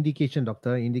clear indication,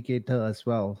 doctor, indicator as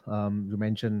well. You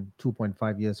mentioned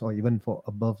 2.5 years or even for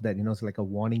above that, it's like a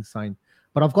warning sign.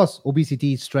 But of course,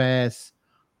 obesity, stress,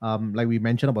 like we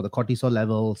mentioned about the cortisol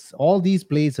levels, all these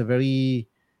plays a very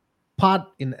part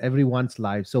in everyone's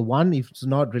life. So one, if it's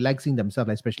not relaxing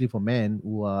themselves, especially for men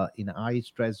who are in a high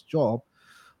stress job,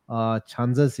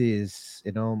 chances is,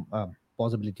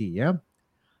 possibility, yeah.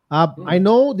 I Hmm.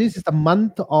 know this is the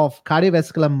month of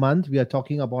cardiovascular month we are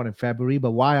talking about in February,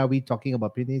 but why are we talking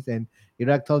about penis and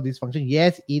erectile dysfunction?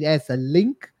 Yes, it has a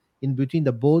link in between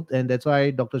the both, and that's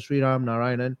why Dr. Sriram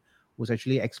Narayanan was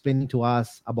actually explaining to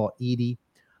us about ED.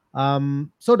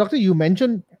 So, doctor, you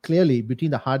mentioned clearly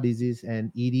between the heart disease and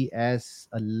ED as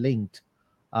a linked.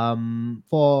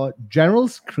 For general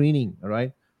screening, all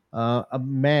right, a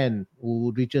man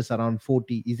who reaches around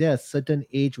 40, is there a certain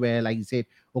age where, like you said,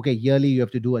 okay, yearly you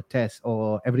have to do a test,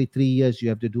 or every 3 years you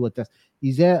have to do a test?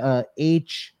 Is there a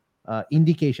age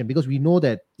indication? Because we know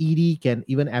that ED can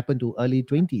even happen to early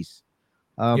 20s.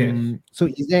 Yes. So,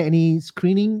 is there any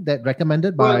screening that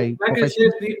recommended Well, by like I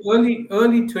said, professionals? the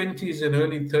early 20s and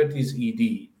early 30s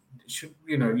ED should,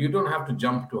 you don't have to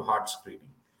jump to heart screening.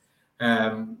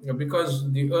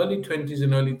 Because the early 20s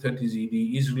and early 30s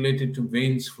ED is related to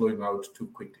veins flowing out too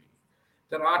quickly.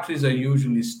 Their arteries are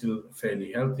usually still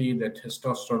fairly healthy, their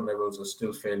testosterone levels are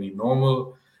still fairly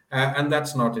normal, and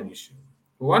that's not an issue.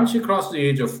 Once you cross the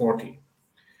age of 40,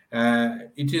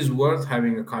 it is worth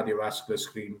having a cardiovascular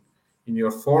screen in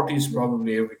your 40s,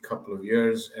 probably every couple of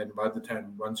years, and by the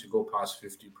time once you go past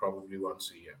 50, probably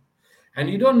once a year. And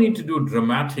you don't need to do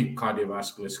dramatic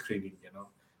cardiovascular screening.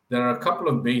 There are a couple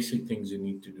of basic things you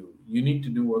need to do. You need to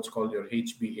do what's called your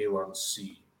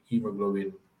HbA1c,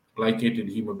 hemoglobin, glycated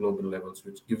hemoglobin levels,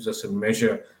 which gives us a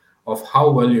measure of how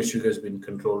well your sugar has been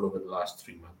controlled over the last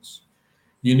 3 months.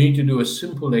 You need to do a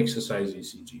simple exercise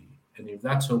ECG. And if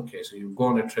that's okay, so you go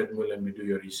on a treadmill and we do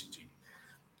your ECG.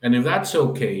 And if that's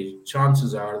okay,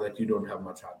 chances are that you don't have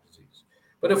much heart disease.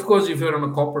 But of course, if you're on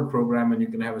a corporate program and you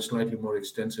can have a slightly more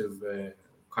extensive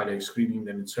cardiac screening,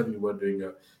 then it's certainly worth doing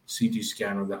a CT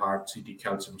scan of the heart, CT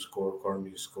calcium score,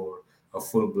 coronary score, a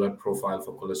full blood profile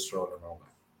for cholesterol and all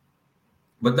that.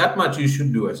 But that much you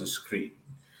should do as a screen.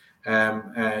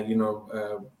 Um, uh, you know,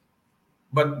 uh,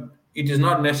 but it is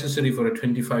not necessary for a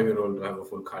 25-year-old to have a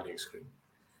full cardiac screen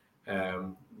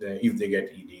if they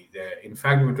get ED. In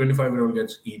fact, if a 25-year-old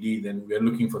gets ED, then we're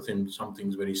looking for some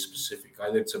things very specific.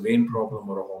 Either it's a vein problem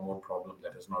or a hormone problem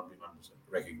that has not been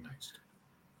recognized.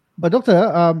 But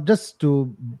doctor, just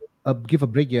to give a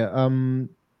break here,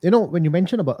 when you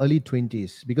mention about early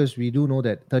 20s, because we do know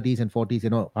that 30s and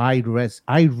 40s,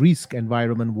 high risk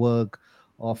environment, work,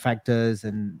 or factors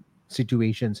and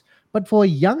situations. But for a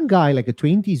young guy like a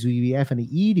 20s, we have an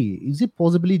ED. Is it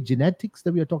possibly genetics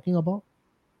that we are talking about,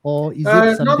 or is it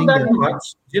Not something that that?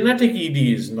 much. Genetic ED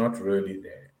is not really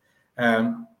there.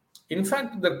 Um, in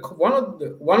fact, one of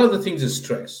the things is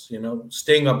stress.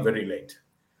 Staying up very late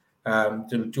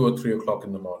till 2 or 3 o'clock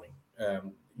in the morning.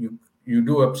 You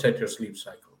do upset your sleep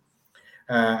cycle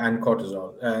and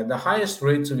cortisol. The highest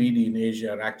rates of ED in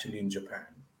Asia are actually in Japan,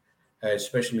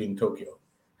 especially in Tokyo,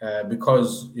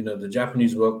 because the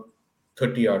Japanese work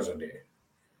 30 hours a day.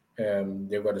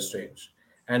 They've got a strange.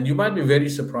 And you might be very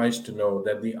surprised to know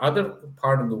that the other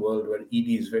part of the world where ED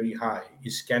is very high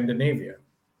is Scandinavia,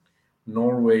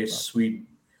 Norway, Sweden,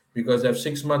 because they have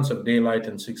 6 months of daylight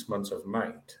and 6 months of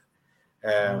night.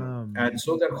 And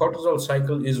so their cortisol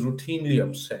cycle is routinely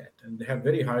upset, and they have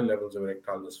very high levels of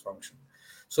erectile dysfunction.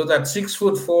 So that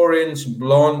 6'4"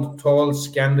 blonde, tall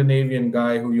Scandinavian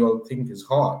guy who you all think is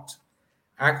hot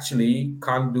actually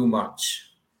can't do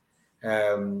much.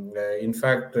 In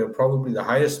fact, probably the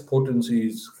highest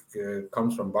potencies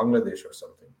comes from Bangladesh or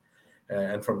something,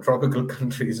 and from tropical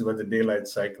countries where the daylight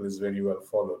cycle is very well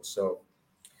followed. So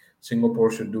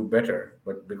Singapore should do better,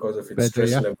 but because of its Better,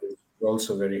 stress yeah. level, it's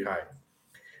also very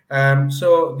high.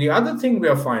 So the other thing we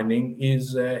are finding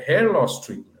is hair loss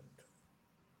treatment,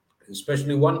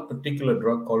 especially one particular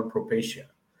drug called propecia.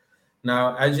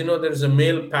 Now, as you know, there is a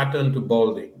male pattern to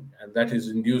balding, and that is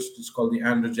induced. It's called the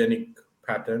androgenic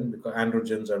pattern because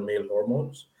androgens are male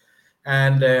hormones,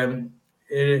 and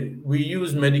we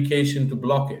use medication to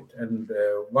block it. And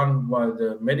one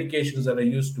the medications that are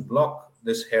used to block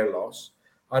this hair loss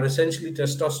are essentially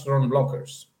testosterone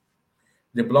blockers.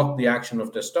 They block the action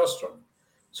of testosterone.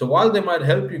 So while they might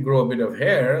help you grow a bit of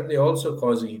hair, they also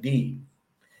cause ED.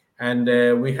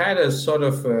 And we had a sort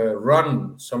of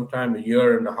run sometime a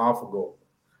year and a half ago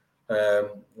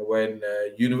when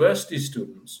university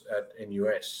students at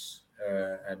NUS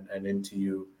and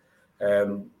NTU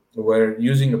were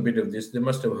using a bit of this. They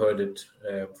must have heard it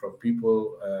from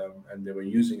people, and they were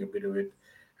using a bit of it.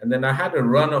 And then I had a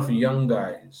run of young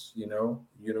guys,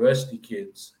 university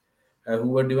kids who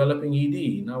were developing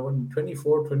ED. Now, when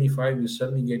 24, 25, you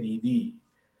suddenly get ED.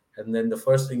 And then the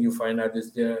first thing you find out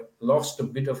is they've lost a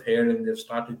bit of hair and they've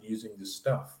started using this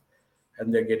stuff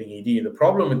and they're getting ED. The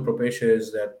problem with propecia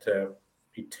is that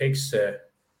it takes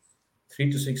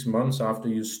 3 to 6 months after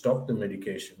you stop the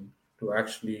medication to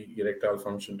actually erectile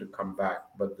function to come back,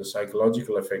 but the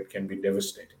psychological effect can be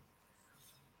devastating.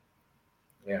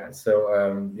 Yeah,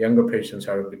 so younger patients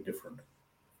are a bit different.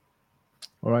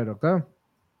 All right, doctor.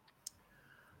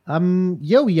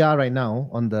 Here we are right now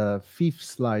on the fifth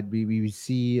slide. We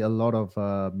see a lot of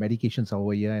medications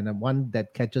over here, and one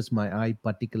that catches my eye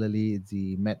particularly is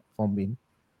the metformin.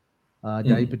 Mhm.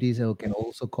 Diabetes can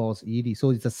also cause ED,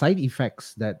 so it's the side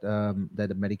effects that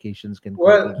the medications can cause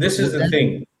Well, ED. this is Would the that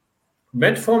thing.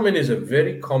 Metformin is a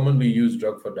very commonly used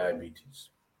drug for diabetes.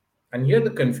 And here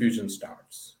the confusion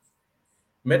starts.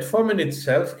 Metformin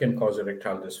itself can cause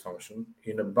erectile dysfunction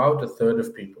in about a third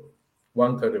of people,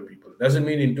 one third of people. Doesn't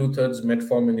mean in two thirds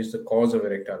metformin is the cause of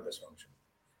erectile dysfunction,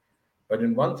 but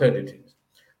in one third it is.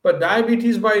 But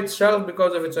diabetes by itself,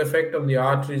 because of its effect on the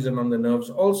arteries and on the nerves,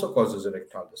 also causes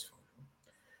erectile dysfunction.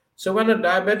 So when a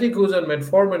diabetic who's on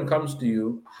metformin comes to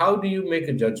you, how do you make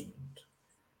a judgment?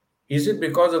 Is it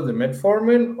because of the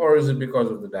metformin or is it because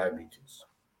of the diabetes?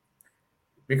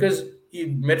 Because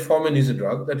metformin is a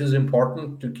drug that is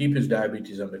important to keep his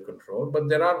diabetes under control, but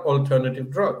there are alternative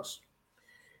drugs.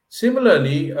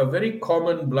 Similarly, a very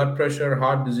common blood pressure,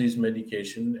 heart disease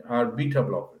medication are beta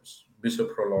blockers, beta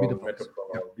bisoprolol, blocks? Yeah.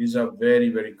 metoprolol. These are very,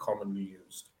 very commonly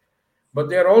used. But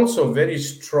they are also very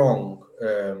strong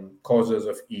causes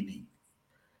of ED.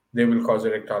 They will cause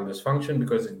erectile dysfunction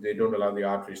because they don't allow the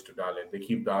arteries to dilate. They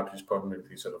keep the arteries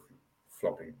permanently sort of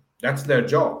flopping. That's their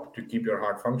job, to keep your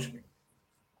heart functioning.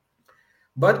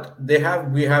 But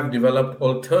we have developed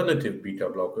alternative beta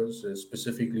blockers,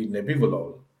 specifically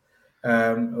nebivolol,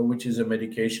 which is a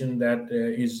medication that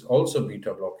is also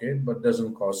beta blockade but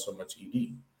doesn't cause so much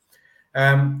ED.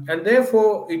 And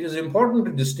therefore, it is important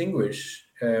to distinguish.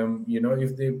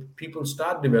 If the people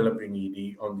start developing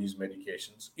ED on these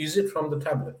medications, is it from the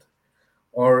tablet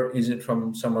or is it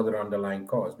from some other underlying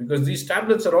cause? Because these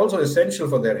tablets are also essential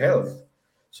for their health.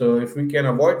 So if we can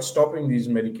avoid stopping these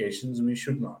medications, we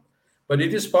should not. But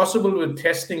it is possible with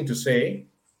testing to say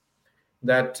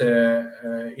that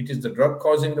it is the drug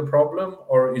causing the problem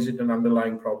or is it an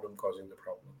underlying problem causing the problem.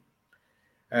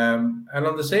 And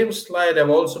on the same slide, I've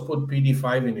also put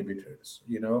PD5 inhibitors,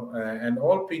 and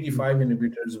all Mm. PD5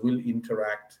 inhibitors will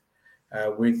interact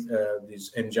with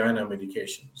these angina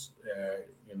medications,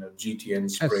 GTN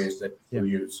Yes. sprays that Yeah. people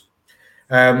use.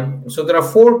 So there are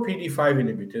four PD5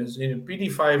 inhibitors.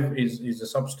 PD5 is a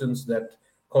substance that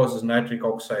causes nitric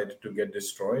oxide to get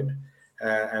destroyed.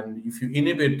 And if you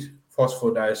inhibit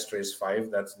phosphodiesterase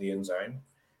 5, that's the enzyme,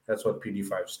 that's what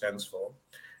PD5 stands for,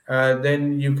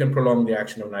 then you can prolong the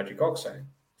action of nitric oxide.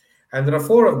 And there are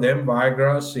four of them: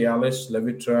 Viagra, Cialis,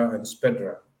 Levitra, and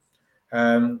Spedra.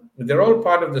 They're all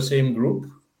part of the same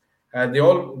group. They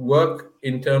all work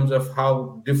in terms of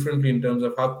how differently, in terms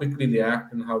of how quickly they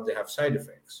act and how they have side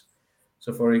effects.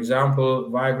 So, for example,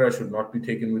 Viagra should not be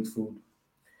taken with food.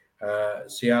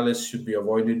 Cialis should be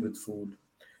avoided with food.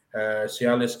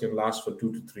 Cialis can last for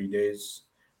 2 to 3 days,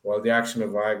 while the action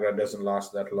of Viagra doesn't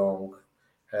last that long.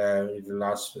 It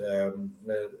lasts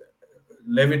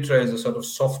Levitra is a sort of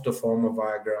softer form of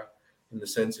Viagra in the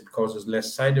sense it causes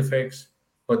less side effects,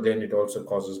 but then it also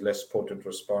causes less potent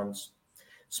response.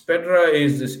 Spedra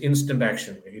is this instant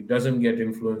action. It doesn't get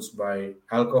influenced by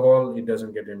alcohol. It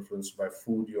doesn't get influenced by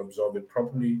food. You absorb it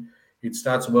properly. It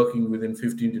starts working within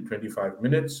 15 to 25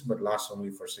 minutes, but lasts only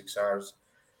for 6 hours.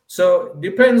 So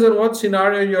depends on what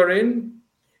scenario you're in.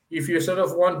 If you sort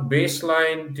of want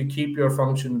baseline to keep your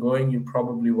function going, you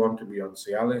probably want to be on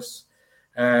Cialis.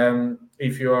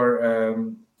 If you're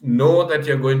know that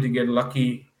you're going to get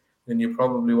lucky, then you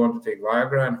probably want to take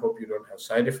Viagra and hope you don't have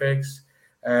side effects.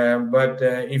 But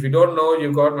if you don't know,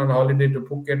 you've gone on holiday to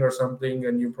Phuket or something,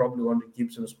 and you probably want to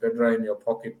keep some Spedra in your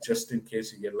pocket just in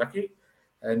case you get lucky.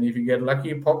 And if you get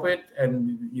lucky, pop it,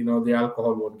 and the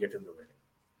alcohol won't get in the way.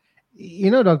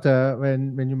 Doctor,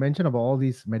 when you mention about all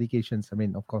these medications, I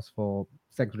mean, of course, for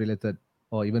sex related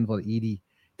or even for the ED,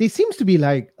 there seems to be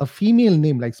like a female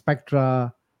name like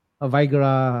Spectra, a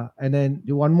Viagra, and then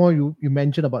the one more you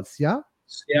mentioned about Sia.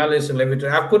 Cialis and Levitra.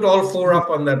 I've put all four up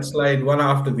on that slide, one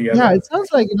after the Yeah, it other.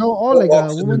 sounds like all Four like a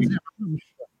boxes. woman's name.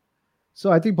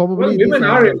 So I think Well, probably these women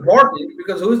are are. important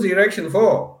because who's the erection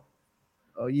for?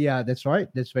 Oh, yeah, that's right.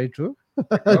 That's very true. You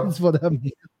know? It's for them,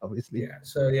 obviously. Yeah.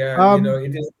 So yeah, Um,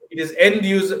 it is end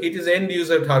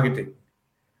user targeting,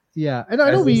 yeah, and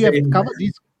I know as they we say. have covered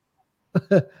these.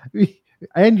 we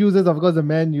end users, of course, the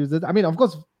man users. I mean, of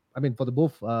course, I mean for the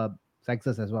both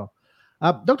sexes as well.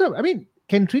 Doctor, I mean,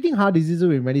 can treating heart disease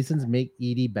with medicines make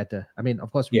ED better? I mean,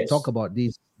 of course, we talk Yes. about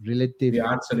these relative The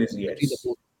answer is between the yes.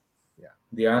 both. Yeah,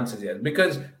 The answer is yes.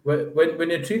 Because when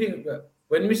you're treating,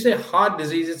 when we say heart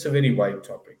disease, it's a very wide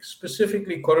topic,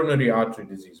 specifically coronary artery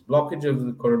disease, blockage of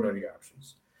the coronary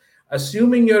arteries.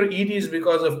 Assuming your ED is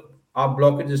because of our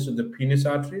blockages to the penis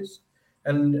arteries,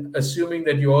 and assuming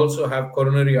that you also have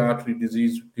coronary artery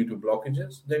disease due to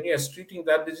blockages, then yes, treating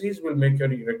that disease will make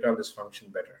your erectile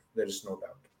dysfunction better. There is no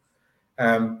doubt.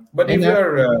 But if and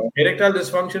your erectile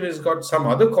dysfunction has got some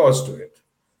other cause to it,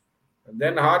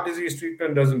 then heart disease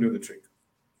treatment doesn't do the trick.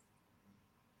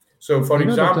 So, for Doctor,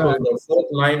 example, the fourth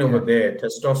line over yeah, there,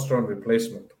 testosterone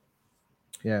replacement.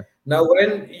 yeah, Now,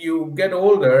 when you get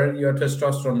older, your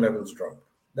testosterone levels drop.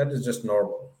 That is just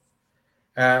normal.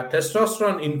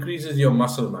 Testosterone increases your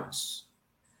muscle mass,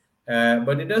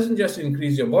 but it doesn't just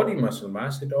increase your body muscle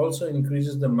mass, it also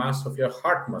increases the mass of your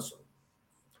heart muscle,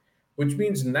 which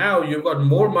means now you've got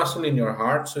more muscle in your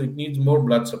heart, so it needs more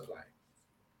blood supply.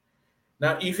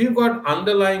 Now, if you've got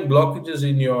underlying blockages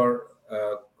in your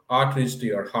arteries to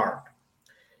your heart,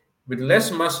 with less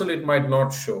muscle, it might not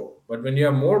show. But when you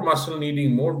have more muscle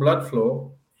needing more blood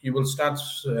flow, you will start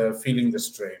feeling the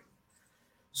strain.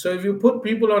 So, if you put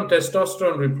people on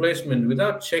testosterone replacement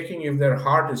without checking if their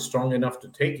heart is strong enough to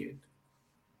take it,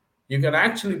 you can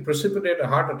actually precipitate a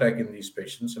heart attack in these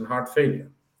patients and heart failure.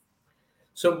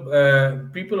 So,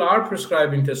 people are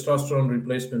prescribing testosterone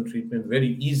replacement treatment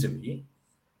very easily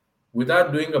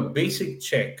without doing a basic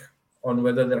check on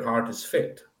whether their heart is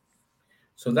fit.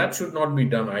 So, that should not be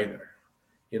done either.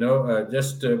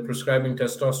 Just prescribing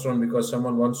testosterone because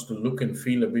someone wants to look and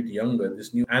feel a bit younger,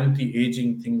 this new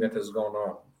anti-aging thing that has gone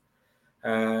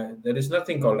on. There is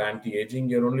nothing called anti-aging.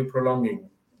 You're only prolonging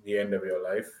the end of your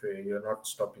life. You're not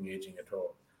stopping aging at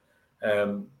all.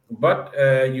 But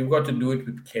you've got to do it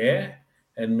with care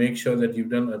and make sure that you've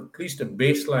done at least a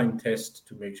baseline test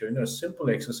to make sure, a simple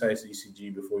exercise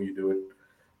ECG before you do it,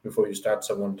 before you start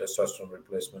someone testosterone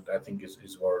replacement, I think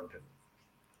is warranted.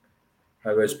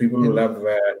 Otherwise, people will and have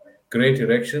great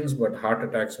erections, but heart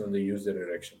attacks when they use their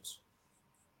erections.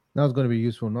 now it's going to be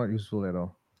useful, not useful at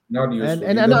all. Not And useful.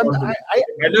 and You and don't I, want to.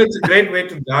 I know it's a great way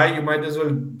to die. You might as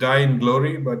well die in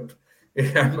glory, but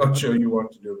I'm not sure you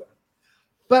want to do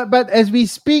that. but as we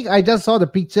speak, I just saw the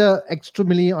picture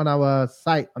extremely on our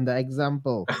site on the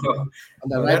example on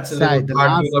the Oh, right that's a little side, the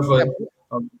cartoon last of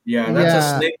example. yeah, that's a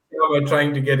Yeah. snake charmer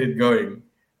trying to get it going.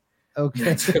 Okay.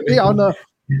 That's a on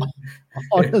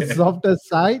little, the softer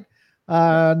side.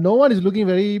 No one is looking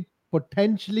very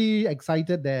potentially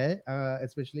excited there,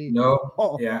 especially no,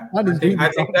 oh, yeah. one I is think doing the I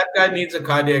think job. that guy needs a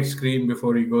cardiac screen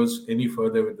before he goes any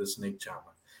further with the snake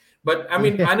charmer. But I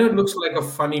mean, Yeah. I know it looks like a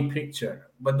funny picture,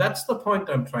 but that's the point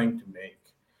I'm trying to make.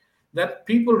 That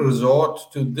people resort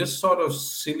to this sort of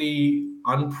silly,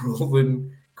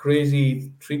 unproven,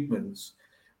 crazy treatments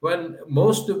when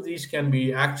most of these can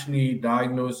be actually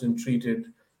diagnosed and treated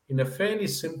in a fairly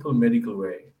simple medical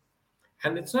way.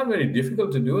 And it's not very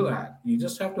difficult to do that. You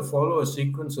just have to follow a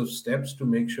sequence of steps to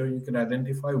make sure you can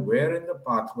identify where in the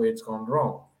pathway it's gone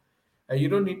wrong. And you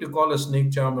don't need to call a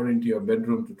snake charmer into your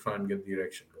bedroom to try and get the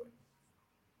erection going.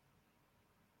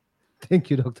 Thank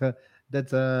you, doctor.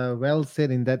 That's well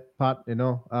said in that part.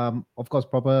 Of course,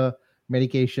 proper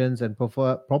medications and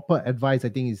proper advice, I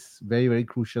think, is very, very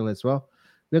crucial as well.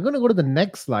 We're going to go to the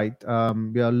next slide.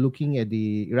 We are looking at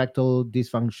the erectile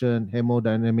dysfunction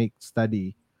hemodynamic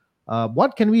study.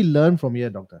 What can we learn from here,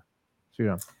 Doctor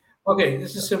Sriram? Okay,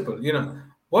 this is Yeah. simple.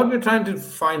 What we're trying to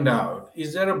find out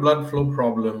is there a blood flow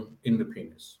problem in the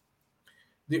penis?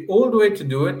 The old way to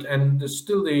do it, and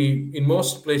still in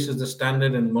most places, the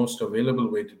standard and most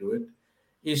available way to do it,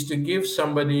 is to give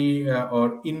somebody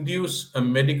or induce a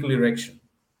medical erection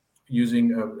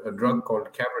using a drug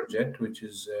called Caverjet, which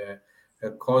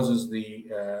causes the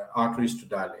arteries to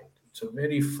dilate. It's a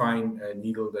very fine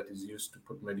needle that is used to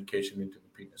put medication into the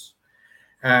penis.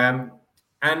 Um,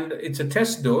 and it's a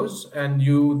test dose, and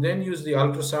you then use the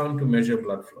ultrasound to measure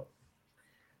blood flow.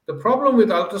 The problem with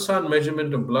ultrasound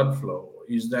measurement of blood flow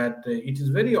is that it is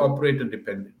very operator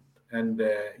dependent. And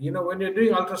when you're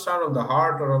doing ultrasound on the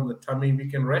heart or on the tummy, we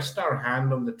can rest our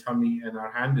hand on the tummy and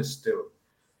our hand is still.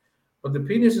 But the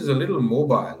penis is a little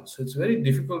mobile, so it's very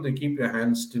difficult to keep your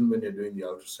hand still when you're doing the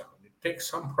ultrasound. It takes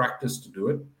some practice to do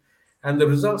it, and the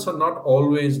results are not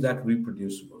always that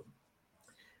reproducible.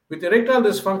 With erectile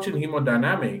dysfunction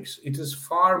hemodynamics, it is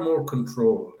far more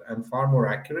controlled and far more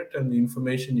accurate, and the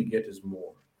information you get is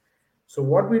more. So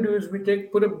what we do is we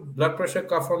put a blood pressure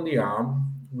cuff on the arm,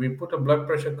 we put a blood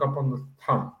pressure cuff on the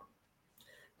thumb,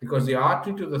 because the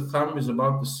artery to the thumb is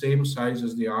about the same size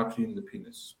as the artery in the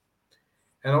penis.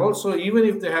 And also, even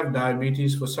if they have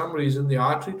diabetes, for some reason, the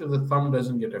artery to the thumb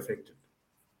doesn't get affected.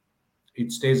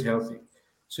 It stays healthy.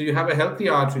 So you have a healthy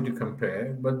artery to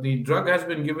compare, but the drug has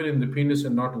been given in the penis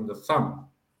and not in the thumb.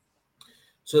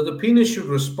 So the penis should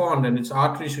respond and its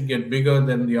artery should get bigger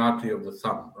than the artery of the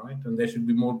thumb, right? And there should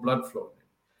be more blood flow.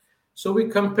 So we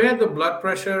compare the blood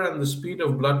pressure and the speed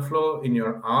of blood flow in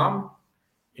your arm,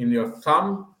 in your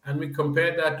thumb, and we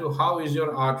compare that to how is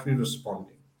your artery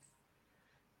responding.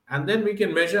 And then we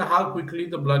can measure how quickly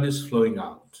the blood is flowing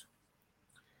out.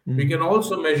 We Mm. can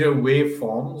also measure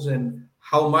waveforms and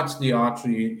how much the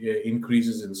artery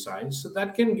increases in size. So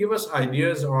that can give us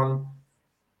ideas on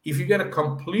if you get a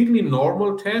completely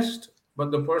normal test,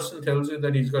 but the person tells you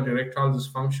that he's got erectile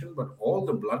dysfunction, but all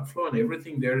the blood flow and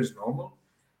everything there is normal,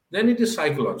 then it is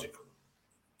psychological.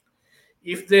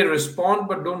 If they respond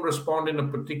but don't respond in a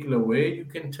particular way, you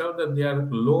can tell that they are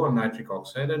low on nitric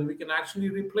oxide, and we can actually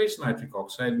replace nitric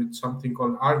oxide with something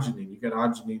called arginine. You get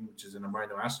arginine, which is an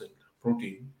amino acid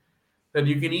protein that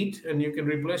you can eat, and you can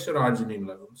replace your arginine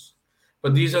levels.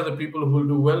 But these are the people who will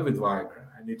do well with Viagra,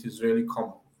 and it is really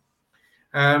common.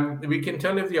 We can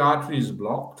tell if the artery is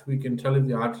blocked. We can tell if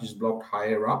the artery is blocked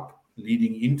higher up,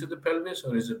 leading into the pelvis,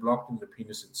 or is it blocked in the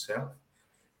penis itself.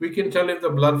 We can tell if the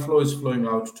blood flow is flowing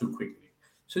out too quickly.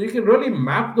 So you can really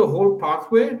map the whole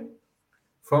pathway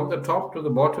from the top to the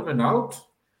bottom and out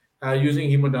using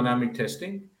hemodynamic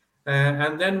testing.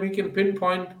 And then we can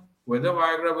pinpoint whether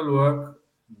Viagra will work.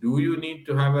 Do you need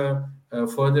to have a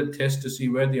further test to see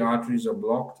where the arteries are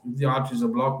blocked? If the arteries are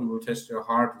blocked, we will test your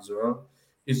heart as well.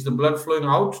 Is the blood flowing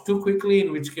out too quickly?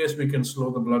 In which case, we can slow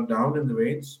the blood down in the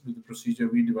veins with the procedure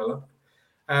we developed.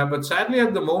 But sadly,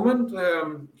 at the moment,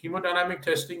 hemodynamic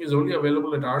testing is only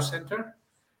available at our center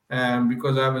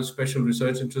because I have a special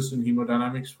research interest in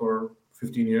hemodynamics for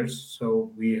 15 years.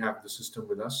 So we have the system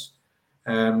with us.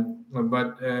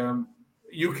 But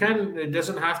it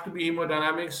doesn't have to be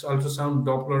hemodynamics. Ultrasound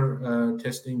Doppler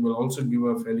testing will also give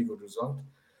a fairly good result.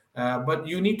 But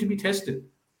you need to be tested.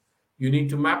 You need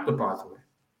to map the pathway.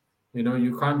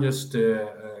 You can't just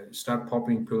start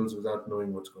popping pills without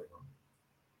knowing what's going on.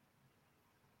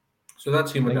 So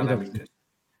that's Thank you, hemodynamic Doctor. testing.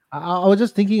 I was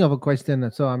just thinking of a question,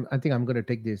 so I think I'm going to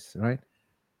take this, right?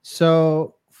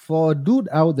 So for dude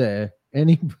out there,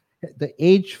 any the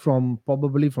age from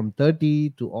probably from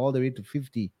 30 to all the way to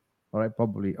 50, all right,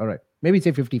 probably, all right, maybe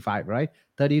say 55, right?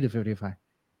 30 to 55.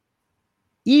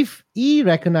 If he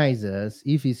recognizes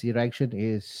if his erection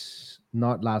is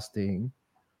not lasting,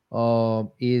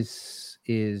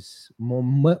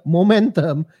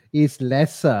 momentum is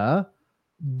lesser,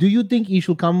 do you think he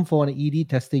should come for an ED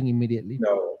testing immediately?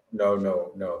 No, no,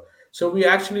 no, no. So we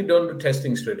actually don't do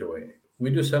testing straight away. We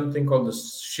do something called the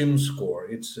SHIM score.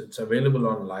 It's available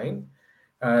online.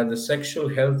 The Sexual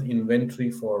Health Inventory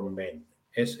for Men,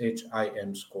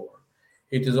 SHIM score.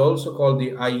 It is also called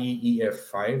the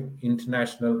IEEF5,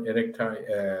 International Erectile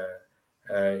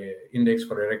Index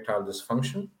for Erectile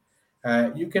Dysfunction.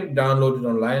 You can download it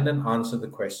online and answer the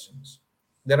questions.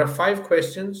 There are 5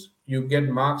 questions. You get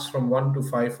marks from 1 to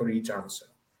 5 for each answer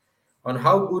on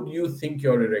how good you think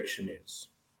your erection is,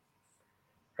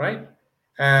 right?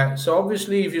 So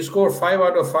obviously, if you score 5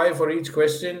 out of 5 for each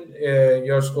question,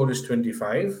 your score is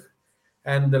 25.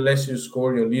 And the less you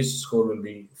score, your least score will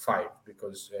be 5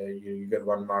 because you get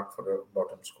 1 mark for the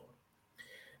bottom score.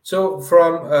 So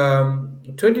from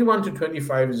 21 to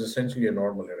 25 is essentially a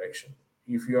normal erection.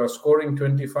 If you are scoring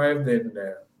 25, then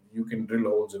you can drill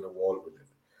holes in a wall with it.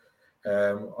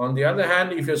 On the other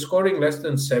hand, if you're scoring less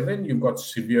than 7, you've got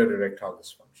severe erectile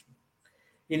dysfunction.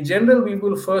 In general, we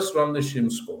will first run the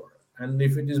shim score. And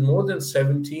if it is more than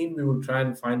 17, we will try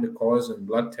and find the cause and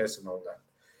blood tests and all that.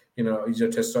 Is your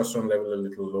testosterone level a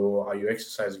little low? Are you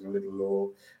exercising a little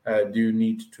low? Do you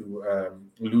need to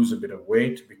lose a bit of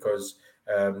weight? Because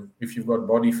if you've got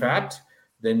body fat,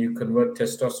 then you convert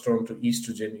testosterone to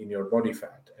estrogen in your body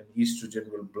fat, and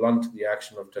estrogen will blunt the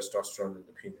action of testosterone in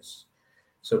the penis.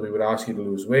 So we would ask you to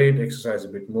lose weight, exercise a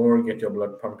bit more, get your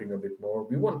blood pumping a bit more.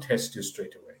 We won't test you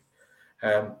straight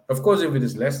away. Of course, if it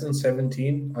is less than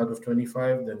 17 out of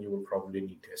 25, then you will probably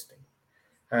need testing.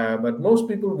 But most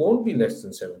people won't be less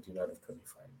than 17 out of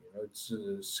 25. It's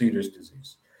a serious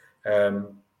disease.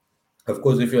 Um, of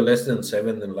course, if you're less than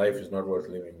 7, then life is not worth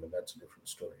living, but that's a different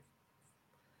story.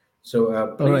 So All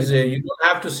right. please, you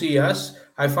don't have to see us.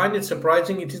 I find it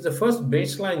surprising. It is the first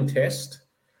baseline test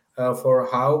for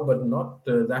how, but not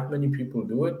that many people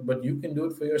do it. But you can do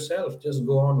it for yourself. Just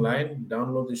go online,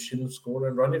 download the Shin score,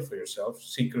 and run it for yourself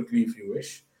secretly if you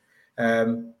wish.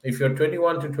 If you're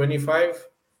 21 to 25,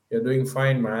 you're doing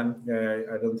fine, man.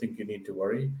 I don't think you need to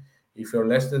worry. If you're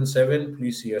less than 7,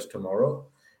 please see us tomorrow.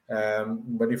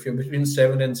 But if you're between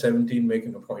 7 and 17, make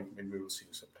an appointment. We will see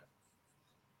you sometime.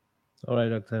 All right,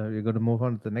 doctor. We're going to move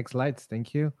on to the next slides.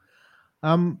 Thank you.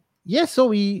 Yes, so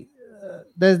we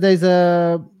there's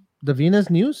the Venus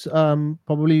news.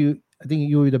 Probably I think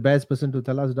you are the best person to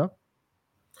tell us, doc.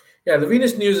 Yeah, the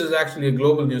Venous News is actually a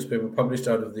global newspaper published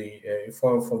out of the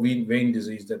for vein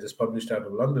disease that is published out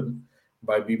of London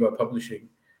by Biba Publishing.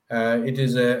 It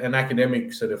is an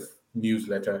academic sort of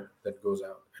newsletter that goes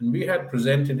out, and we had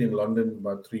presented in London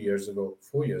about 3 years ago,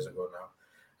 4 years ago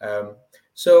now.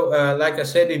 Like I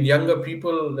said, in younger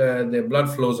people, their blood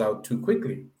flows out too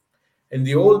quickly. In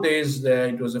the old days,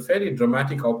 it was a fairly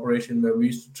dramatic operation where we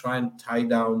used to try and tie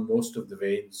down most of the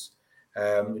veins.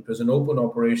 It was an open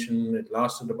operation. It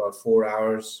lasted about 4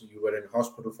 hours. You were in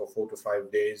hospital for 4 to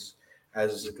 5 days,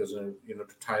 as it was, to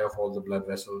tie off all the blood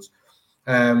vessels.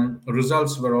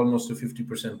 Results were almost a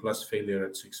 50% plus failure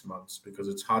at 6 months because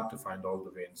it's hard to find all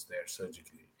the veins there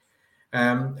surgically.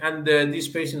 And these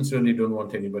patients really don't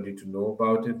want anybody to know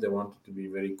about it. They want it to be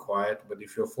very quiet. But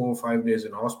if you're 4 or 5 days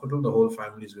in hospital, the whole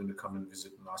family is going to come and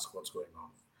visit and ask what's going on.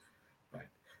 Right.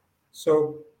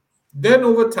 So then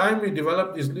over time, we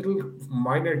developed these little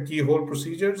minor keyhole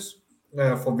procedures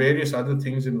for various other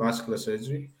things in vascular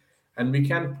surgery. And we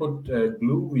can put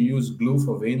glue. We use glue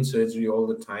for vein surgery all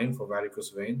the time for varicose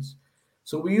veins.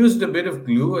 So we used a bit of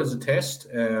glue as a test.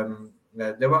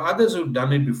 There were others who'd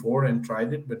done it before and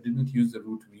tried it, but didn't use the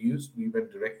route we used. We went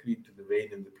directly to the vein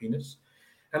in the penis.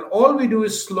 And all we do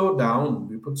is slow down.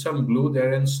 We put some glue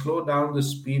there and slow down the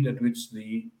speed at which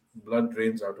the blood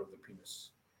drains out of the penis.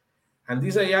 And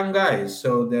these are young guys,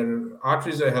 so their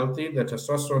arteries are healthy, their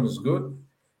testosterone is good.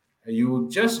 You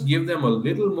just give them a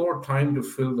little more time to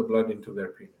fill the blood into their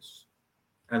penis.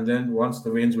 And then once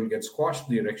the veins will get squashed,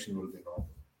 the erection will be normal.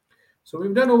 So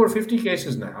we've done over 50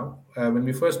 cases now. When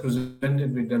we first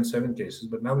presented, we've done 7 cases,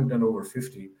 but now we've done over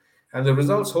 50. And the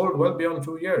results hold well beyond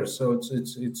 2 years. So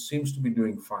it seems to be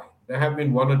doing fine. There have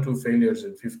been 1 or 2 failures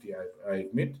in 50, I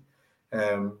admit.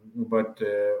 But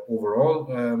overall,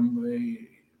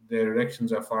 their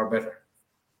erections are far better.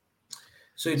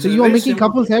 So it's So a you are very making simple.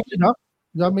 couples happy, doc.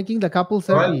 You are making the couples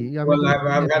happy. Well, You are well, making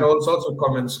I've had happy. all sorts of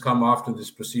comments come after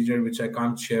this procedure, which I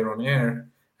can't share on air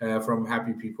from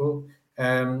happy people.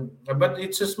 But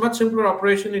it's a much simpler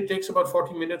operation. It takes about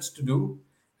 40 minutes to do.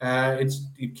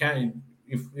 It can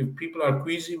if people are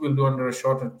queasy, we'll do under a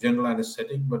short general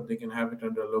anesthetic, but they can have it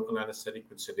under a local anesthetic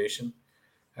with sedation.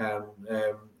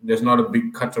 There's not a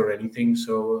big cut or anything,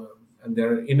 so and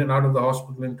they're in and out of the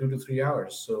hospital in 2 to 3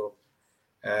 hours. So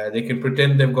they can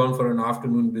pretend they've gone for an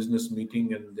afternoon business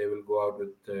meeting and they will go out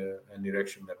with an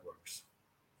erection that works.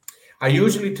 I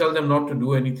usually tell them not to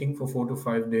do anything for 4 to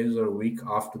 5 days or a week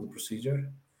after the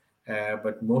procedure,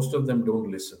 but most of them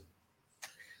don't listen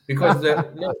because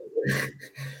the no,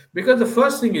 because the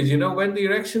first thing is, when the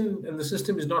erection and the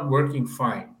system is not working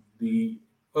fine, the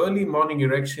early morning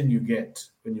erection you get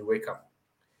when you wake up,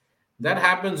 that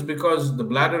happens because the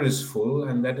bladder is full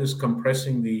and that is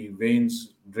compressing the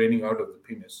veins draining out of the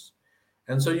penis.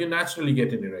 And so you naturally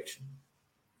get an erection.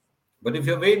 But if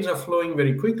your veins are flowing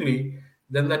very quickly,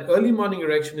 then that early morning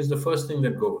erection is the first thing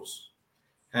that goes.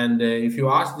 And if you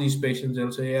ask these patients,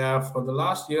 they'll say, yeah, for the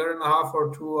last year and a half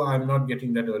or two, I'm not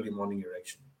getting that early morning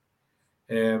erection.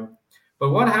 Um,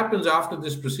 but what happens after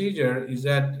this procedure is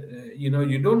that you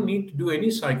don't need to do any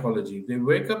psychology. They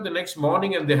wake up the next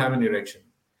morning and they have an erection,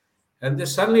 and they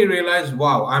suddenly realize,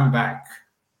 "Wow, I'm back."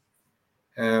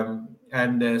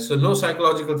 And so no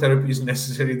psychological therapy is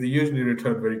necessary. They usually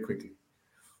return very quickly.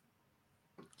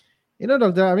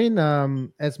 Doctor, I mean,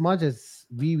 as much as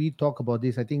we talk about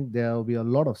this, I think there will be a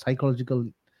lot of psychological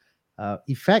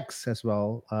effects as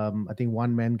well. I think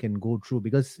one man can go through,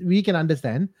 because we can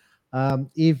understand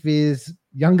if his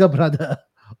younger brother,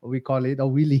 we call it, or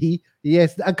Willie, he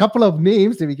has a couple of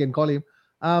names that we can call him.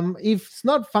 If it's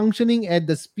not functioning at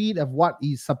the speed of what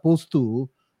he's supposed to,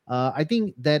 I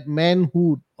think that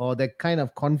manhood or that kind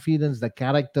of confidence, the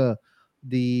character,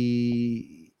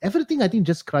 the everything, I think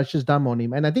just crushes down on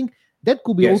him, and I think that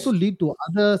could be also Yes. lead to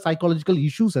other psychological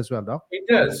issues as well, doc. It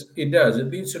does. It does.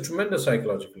 It leads to tremendous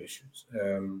psychological issues.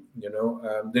 They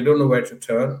don't know where to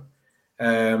turn.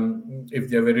 If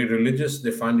they're very religious, they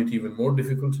find it even more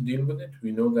difficult to deal with it.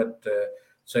 We know that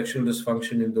sexual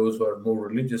dysfunction in those who are more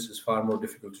religious is far more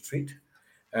difficult to treat.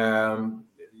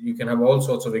 You can have all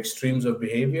sorts of extremes of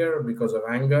behavior because of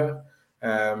anger.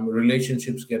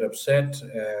 Relationships get upset.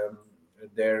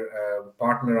 Their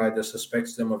partner either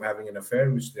suspects them of having an affair,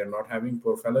 which they're not having,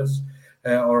 poor fellas,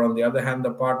 or on the other hand,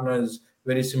 the partner is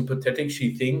very sympathetic.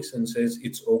 She thinks and says,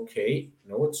 "It's okay."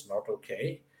 No, it's not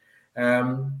okay.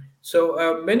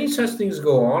 So many such things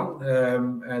go on,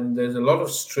 and there's a lot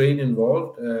of strain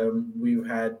involved. We've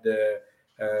had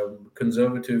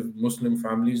conservative Muslim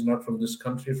families, not from this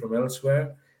country, from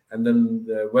elsewhere, and then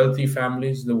the wealthy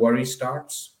families, the worry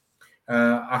starts.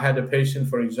 I had a patient,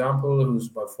 for example, who's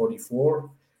about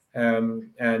 44,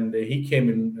 and he came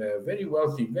in very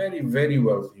wealthy, very, very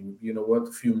wealthy, worth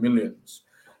a few millions,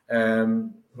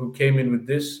 who came in with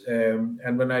this.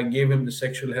 And when I gave him the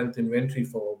sexual health inventory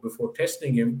for before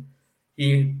testing him,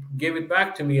 he gave it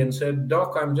back to me and said,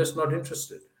 "Doc, I'm just not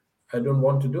interested. I don't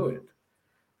want to do it."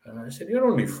 I said, "You're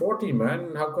only 40,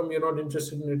 man. How come you're not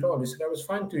interested in it all?" He said, "I was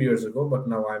fine 2 years ago, but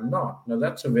now I'm not." Now,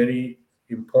 that's a very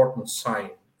important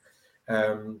sign.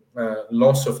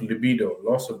 Loss of libido,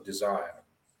 loss of desire.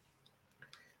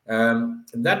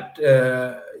 That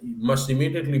must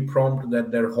immediately prompt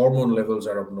that their hormone levels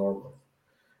are abnormal.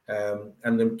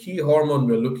 And the key hormone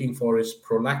we're looking for is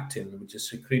prolactin, which is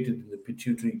secreted in the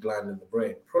pituitary gland in the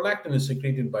brain. Prolactin is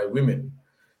secreted by women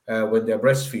when they're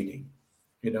breastfeeding.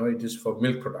 It is for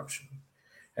milk production.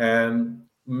 And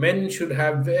men should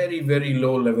have very, very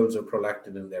low levels of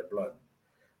prolactin in their blood.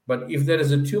 But if there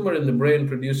is a tumor in the brain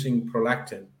producing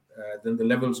prolactin, then the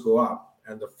levels go up.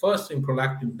 And the first thing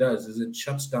prolactin does is it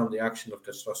shuts down the action of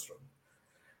testosterone.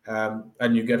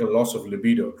 And you get a loss of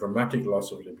libido, dramatic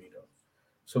loss of libido.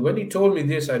 So when he told me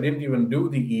this, I didn't even do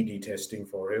the ED testing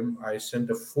for him. I sent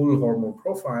a full hormone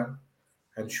profile,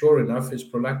 and sure enough, his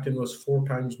prolactin was 4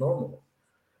 times normal.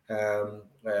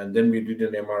 And then we did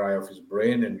an MRI of his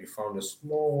brain, and we found a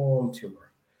small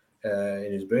tumor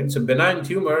in his brain. It's a benign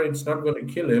tumor. It's not going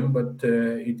to kill him, but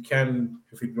it can,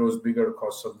 if it grows bigger,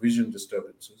 cause some vision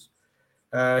disturbances.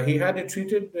 He had it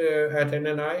treated at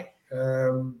NNI,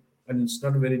 and it's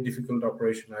not a very difficult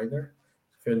operation either.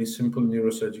 Fairly simple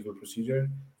neurosurgical procedure,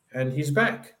 and he's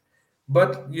back.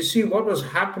 But you see, what was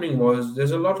happening was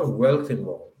there's a lot of wealth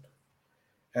involved.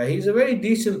 He's a very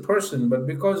decent person, but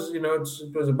because it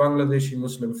was a Bangladeshi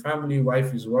Muslim family,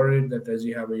 wife is worried that does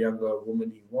he have a younger woman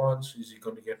he wants? Is he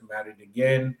going to get married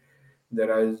again?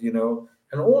 There are,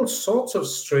 and all sorts of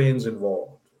strains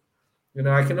involved.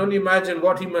 I can only imagine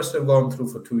what he must have gone through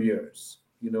for 2 years,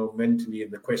 mentally,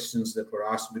 and the questions that were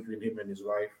asked between him and his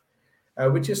wife,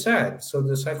 which is sad. So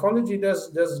the psychology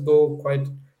does go quite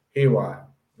haywire,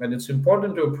 and it's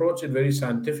important to approach it very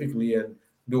scientifically and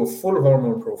do a full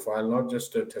hormone profile, not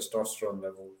just a testosterone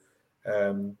level.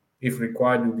 If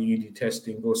required, do the ED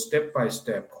testing, go step by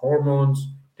step. Hormones,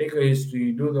 take a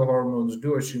history, do the hormones,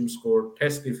 do a SHIM score,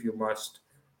 test if you must,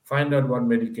 find out what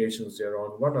medications they're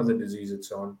on, what other disease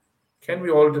it's on. Can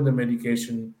we alter the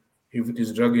medication if it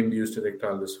is drug induced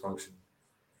erectile dysfunction?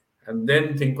 And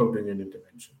then think of doing an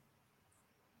intervention.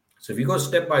 So if you go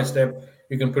step by step,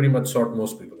 you can pretty much sort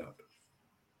most people out.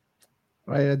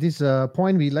 Right. At this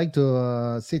point, we'd like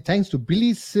to say thanks to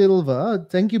Billy Silver.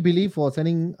 Thank you, Billy, for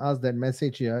sending us that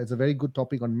message here. It's a very good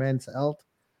topic on men's health.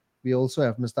 We also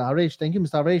have Mr. Harish. Thank you,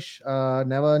 Mr. Harish.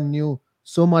 Never knew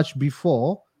so much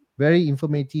before. Very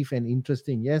informative and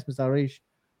interesting. Yes, Mr. Harish.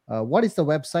 What is the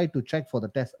website to check for the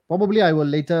test? Probably I will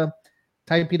later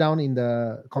type it down in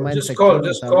the comment Just call, section,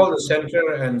 just Mr. Harish. call the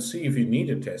center and see if you need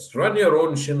a test. Run your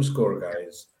own SHIM score,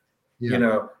 guys.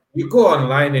 Yeah. You go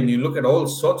online and you look at all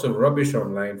sorts of rubbish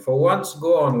online. For once,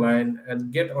 go online and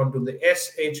get onto the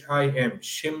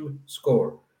SHIM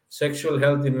score. Sexual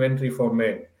health inventory for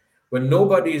men. When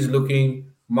nobody is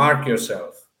looking, mark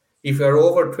yourself. If you're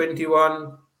over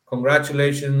 21,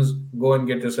 congratulations, go and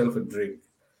get yourself a drink.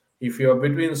 If you're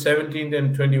between 17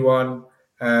 and 21,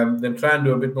 then try and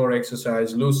do a bit more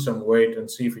exercise, lose some weight,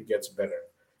 and see if it gets better.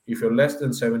 If you're less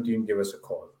than 17, give us a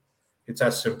call. It's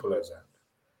as simple as that.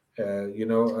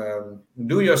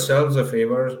 Do yourselves a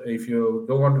favor. If you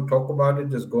don't want to talk about it,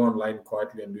 just go online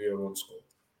quietly and do your own score.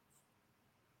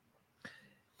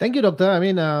 Thank you, doctor. I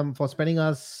mean, for spending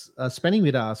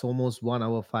with us almost 1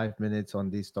 hour 5 minutes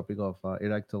on this topic of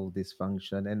erectile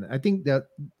dysfunction, and I think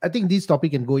this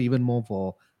topic can go even more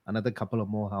for another couple of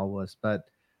more hours, but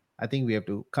I think we have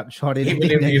to cut short it. I Even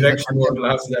think if the that is a erection won't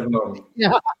content. last that long.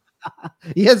 Yeah,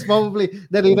 yes, probably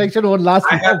that erection won't last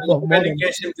I have long no for more than.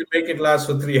 medication to make it last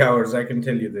for 3 hours. I can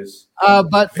tell you this.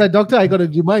 But doctor, I got to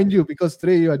remind you because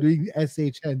today you are doing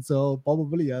SHN, so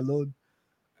probably you're alone.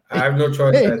 I have no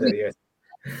choice either. Yes.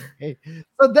 Okay.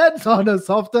 So that's on a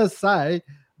softer side.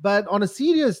 But on a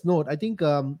serious note, I think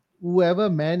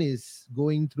whoever man is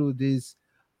going through this,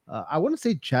 I want to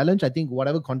say challenge. I think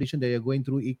whatever condition that you're going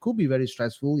through, it could be very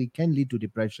stressful. It can lead to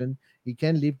depression. It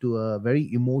can lead to a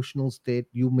very emotional state.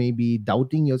 You may be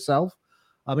doubting yourself.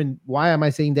 I mean, why am I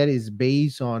saying that is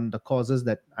based on the causes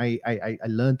that I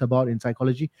learned about in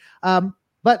psychology.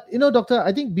 But doctor,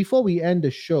 I think before we end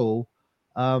the show,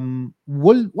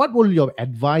 what will your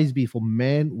advice be for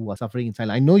men who are suffering in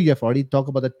silence? I know you have already talked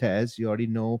about the test. You already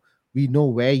know, we know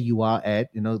where you are at.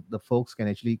 The folks can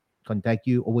actually contact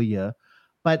you over here.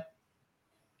 But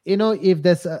if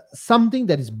there's something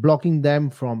that is blocking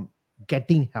them from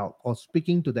getting help or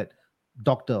speaking to that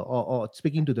doctor, or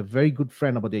speaking to the very good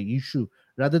friend about their issue,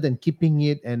 rather than keeping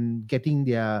it and getting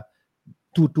their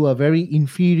to a very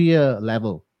inferior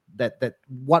level, that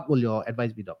what will your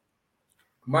advice be, doc?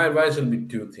 My advice will be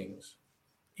two things.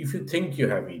 If you think you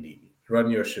have ED,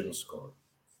 run your shin score.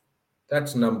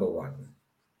 That's number one,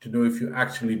 to know if you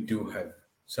actually do have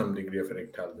some degree of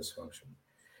erectile dysfunction.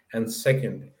 And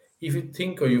second, if you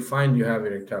think or you find you have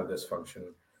erectile dysfunction,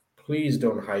 please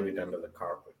don't hide it under the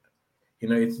carpet.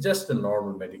 It's just a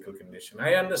normal medical condition.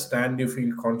 I understand you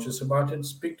feel conscious about it.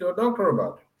 Speak to a doctor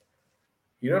about it.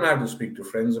 You don't have to speak to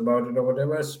friends about it or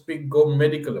whatever. Go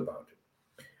medical about it.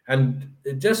 And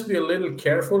just be a little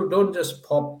careful. Don't just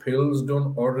pop pills.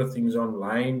 Don't order things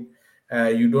online.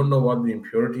 You don't know what the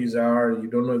impurities are. You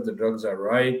don't know if the drugs are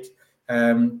right,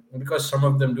 because some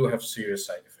of them do have serious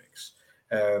side effects.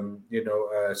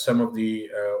 Some of the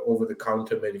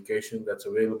over-the-counter medication that's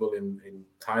available in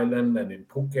Thailand and in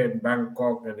Phuket,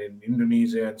 Bangkok, and in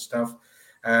Indonesia and stuff.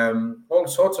 All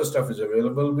sorts of stuff is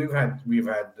available. We've had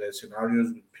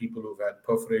scenarios with people who've had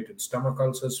perforated stomach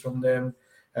ulcers from them.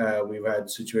 We've had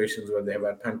situations where they have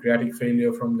had pancreatic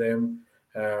failure from them.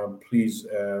 Please,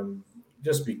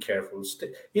 just be careful.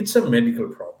 It's a medical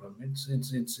problem. It's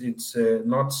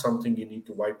not something you need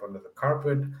to wipe under the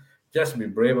carpet. Just be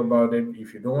brave about it.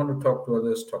 If you don't want to talk to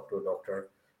others, talk to a doctor,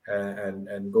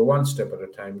 and go one step at a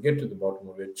time. Get to the bottom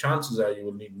of it. Chances are you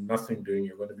will need nothing doing.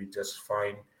 You're going to be just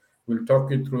fine. We'll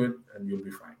talk you through it, and you'll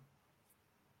be fine.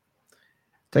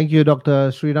 Thank you, Dr.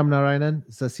 Sriram Narayanan.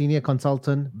 He's a senior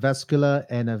consultant, vascular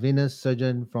and a venous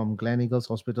surgeon from Gleneagles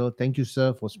Hospital. Thank you,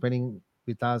 sir, for spending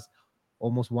with us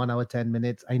almost 1 hour, 10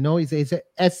 minutes. I know it's a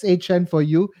SHN for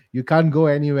you. You can't go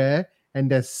anywhere and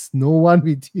there's no one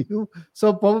with you.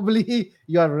 So probably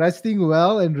you are resting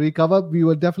well and recover. We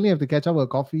will definitely have to catch up a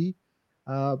coffee.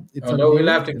 It's Oh on no, we'll you.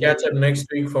 have to catch up next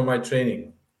week for my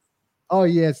training. Oh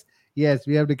yes, yes,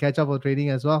 we have to catch up for training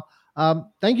as well.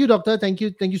 Thank you, doctor. Thank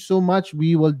you so much.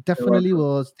 We will You're definitely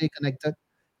welcome. will stay connected,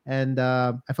 and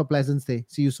have a pleasant stay.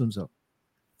 See you soon, sir.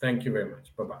 Thank you very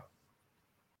much. Bye bye.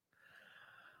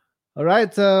 All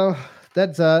right,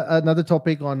 that's another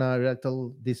topic on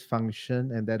erectile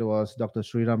dysfunction, and that was Dr.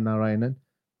 Sriram Narayanan,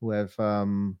 who have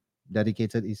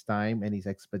dedicated his time and his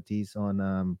expertise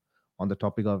on the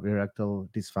topic of erectile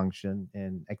dysfunction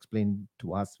and explained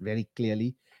to us very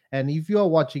clearly. And if you are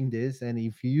watching this, and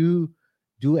if you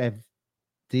do have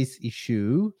this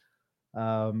issue,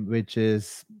 which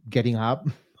is getting up.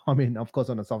 I mean, of course,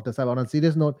 on a softer side. On a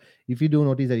serious note, if you do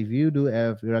notice that if you do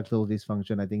have erectile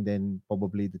dysfunction, I think then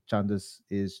probably the chances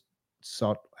is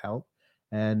sought help.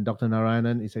 And Dr.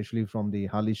 Narayanan is actually from the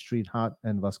Harley Street Heart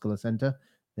and Vascular Center.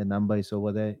 The number is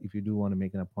over there if you do want to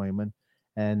make an appointment.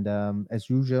 And as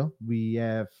usual, we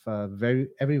have very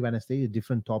every Wednesday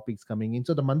different topics coming in.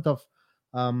 So the month of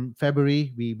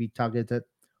February, we targeted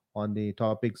on the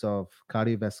topics of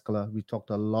cardiovascular. We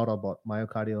talked a lot about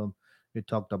myocardial. We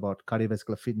talked about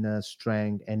cardiovascular fitness,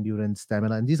 strength, endurance,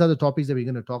 stamina. And these are the topics that we're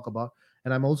going to talk about.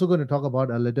 And I'm also going to talk about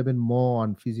a little bit more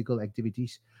on physical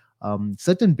activities.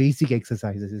 certain basic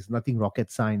exercises. It's nothing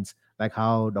rocket science, like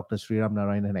how Dr. Sriram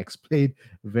Narayanan explained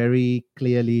very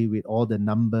clearly with all the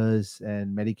numbers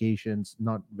and medications,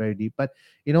 not very deep. But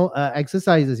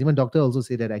exercises. Even doctor also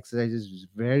say that exercises is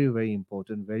very, very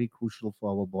important, very crucial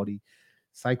for our body,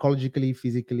 psychologically,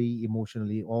 physically,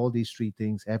 emotionally. All these three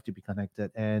things have to be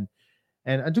connected. And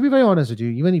to be very honest with you,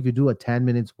 even if you do a 10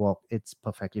 minutes walk, it's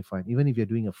perfectly fine. Even if you're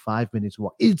doing a 5 minutes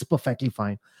walk, it's perfectly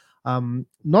fine.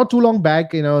 Not too long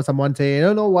back, someone say,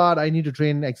 you know what, I need to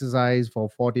train exercise for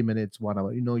 40 minutes, 1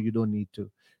 hour. You don't need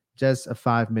to. Just a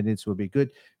 5 minutes will be good.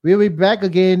 We'll be back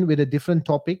again with a different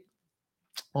topic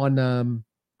on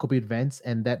corporate events,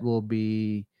 and that will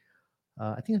be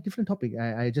I think a different topic.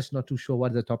 I just not too sure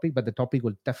what the topic, but the topic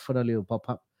will definitely will pop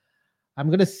up.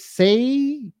 I'm gonna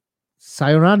say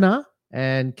sayonara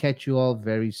and catch you all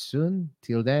very soon.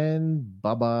 Till then,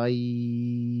 bye bye.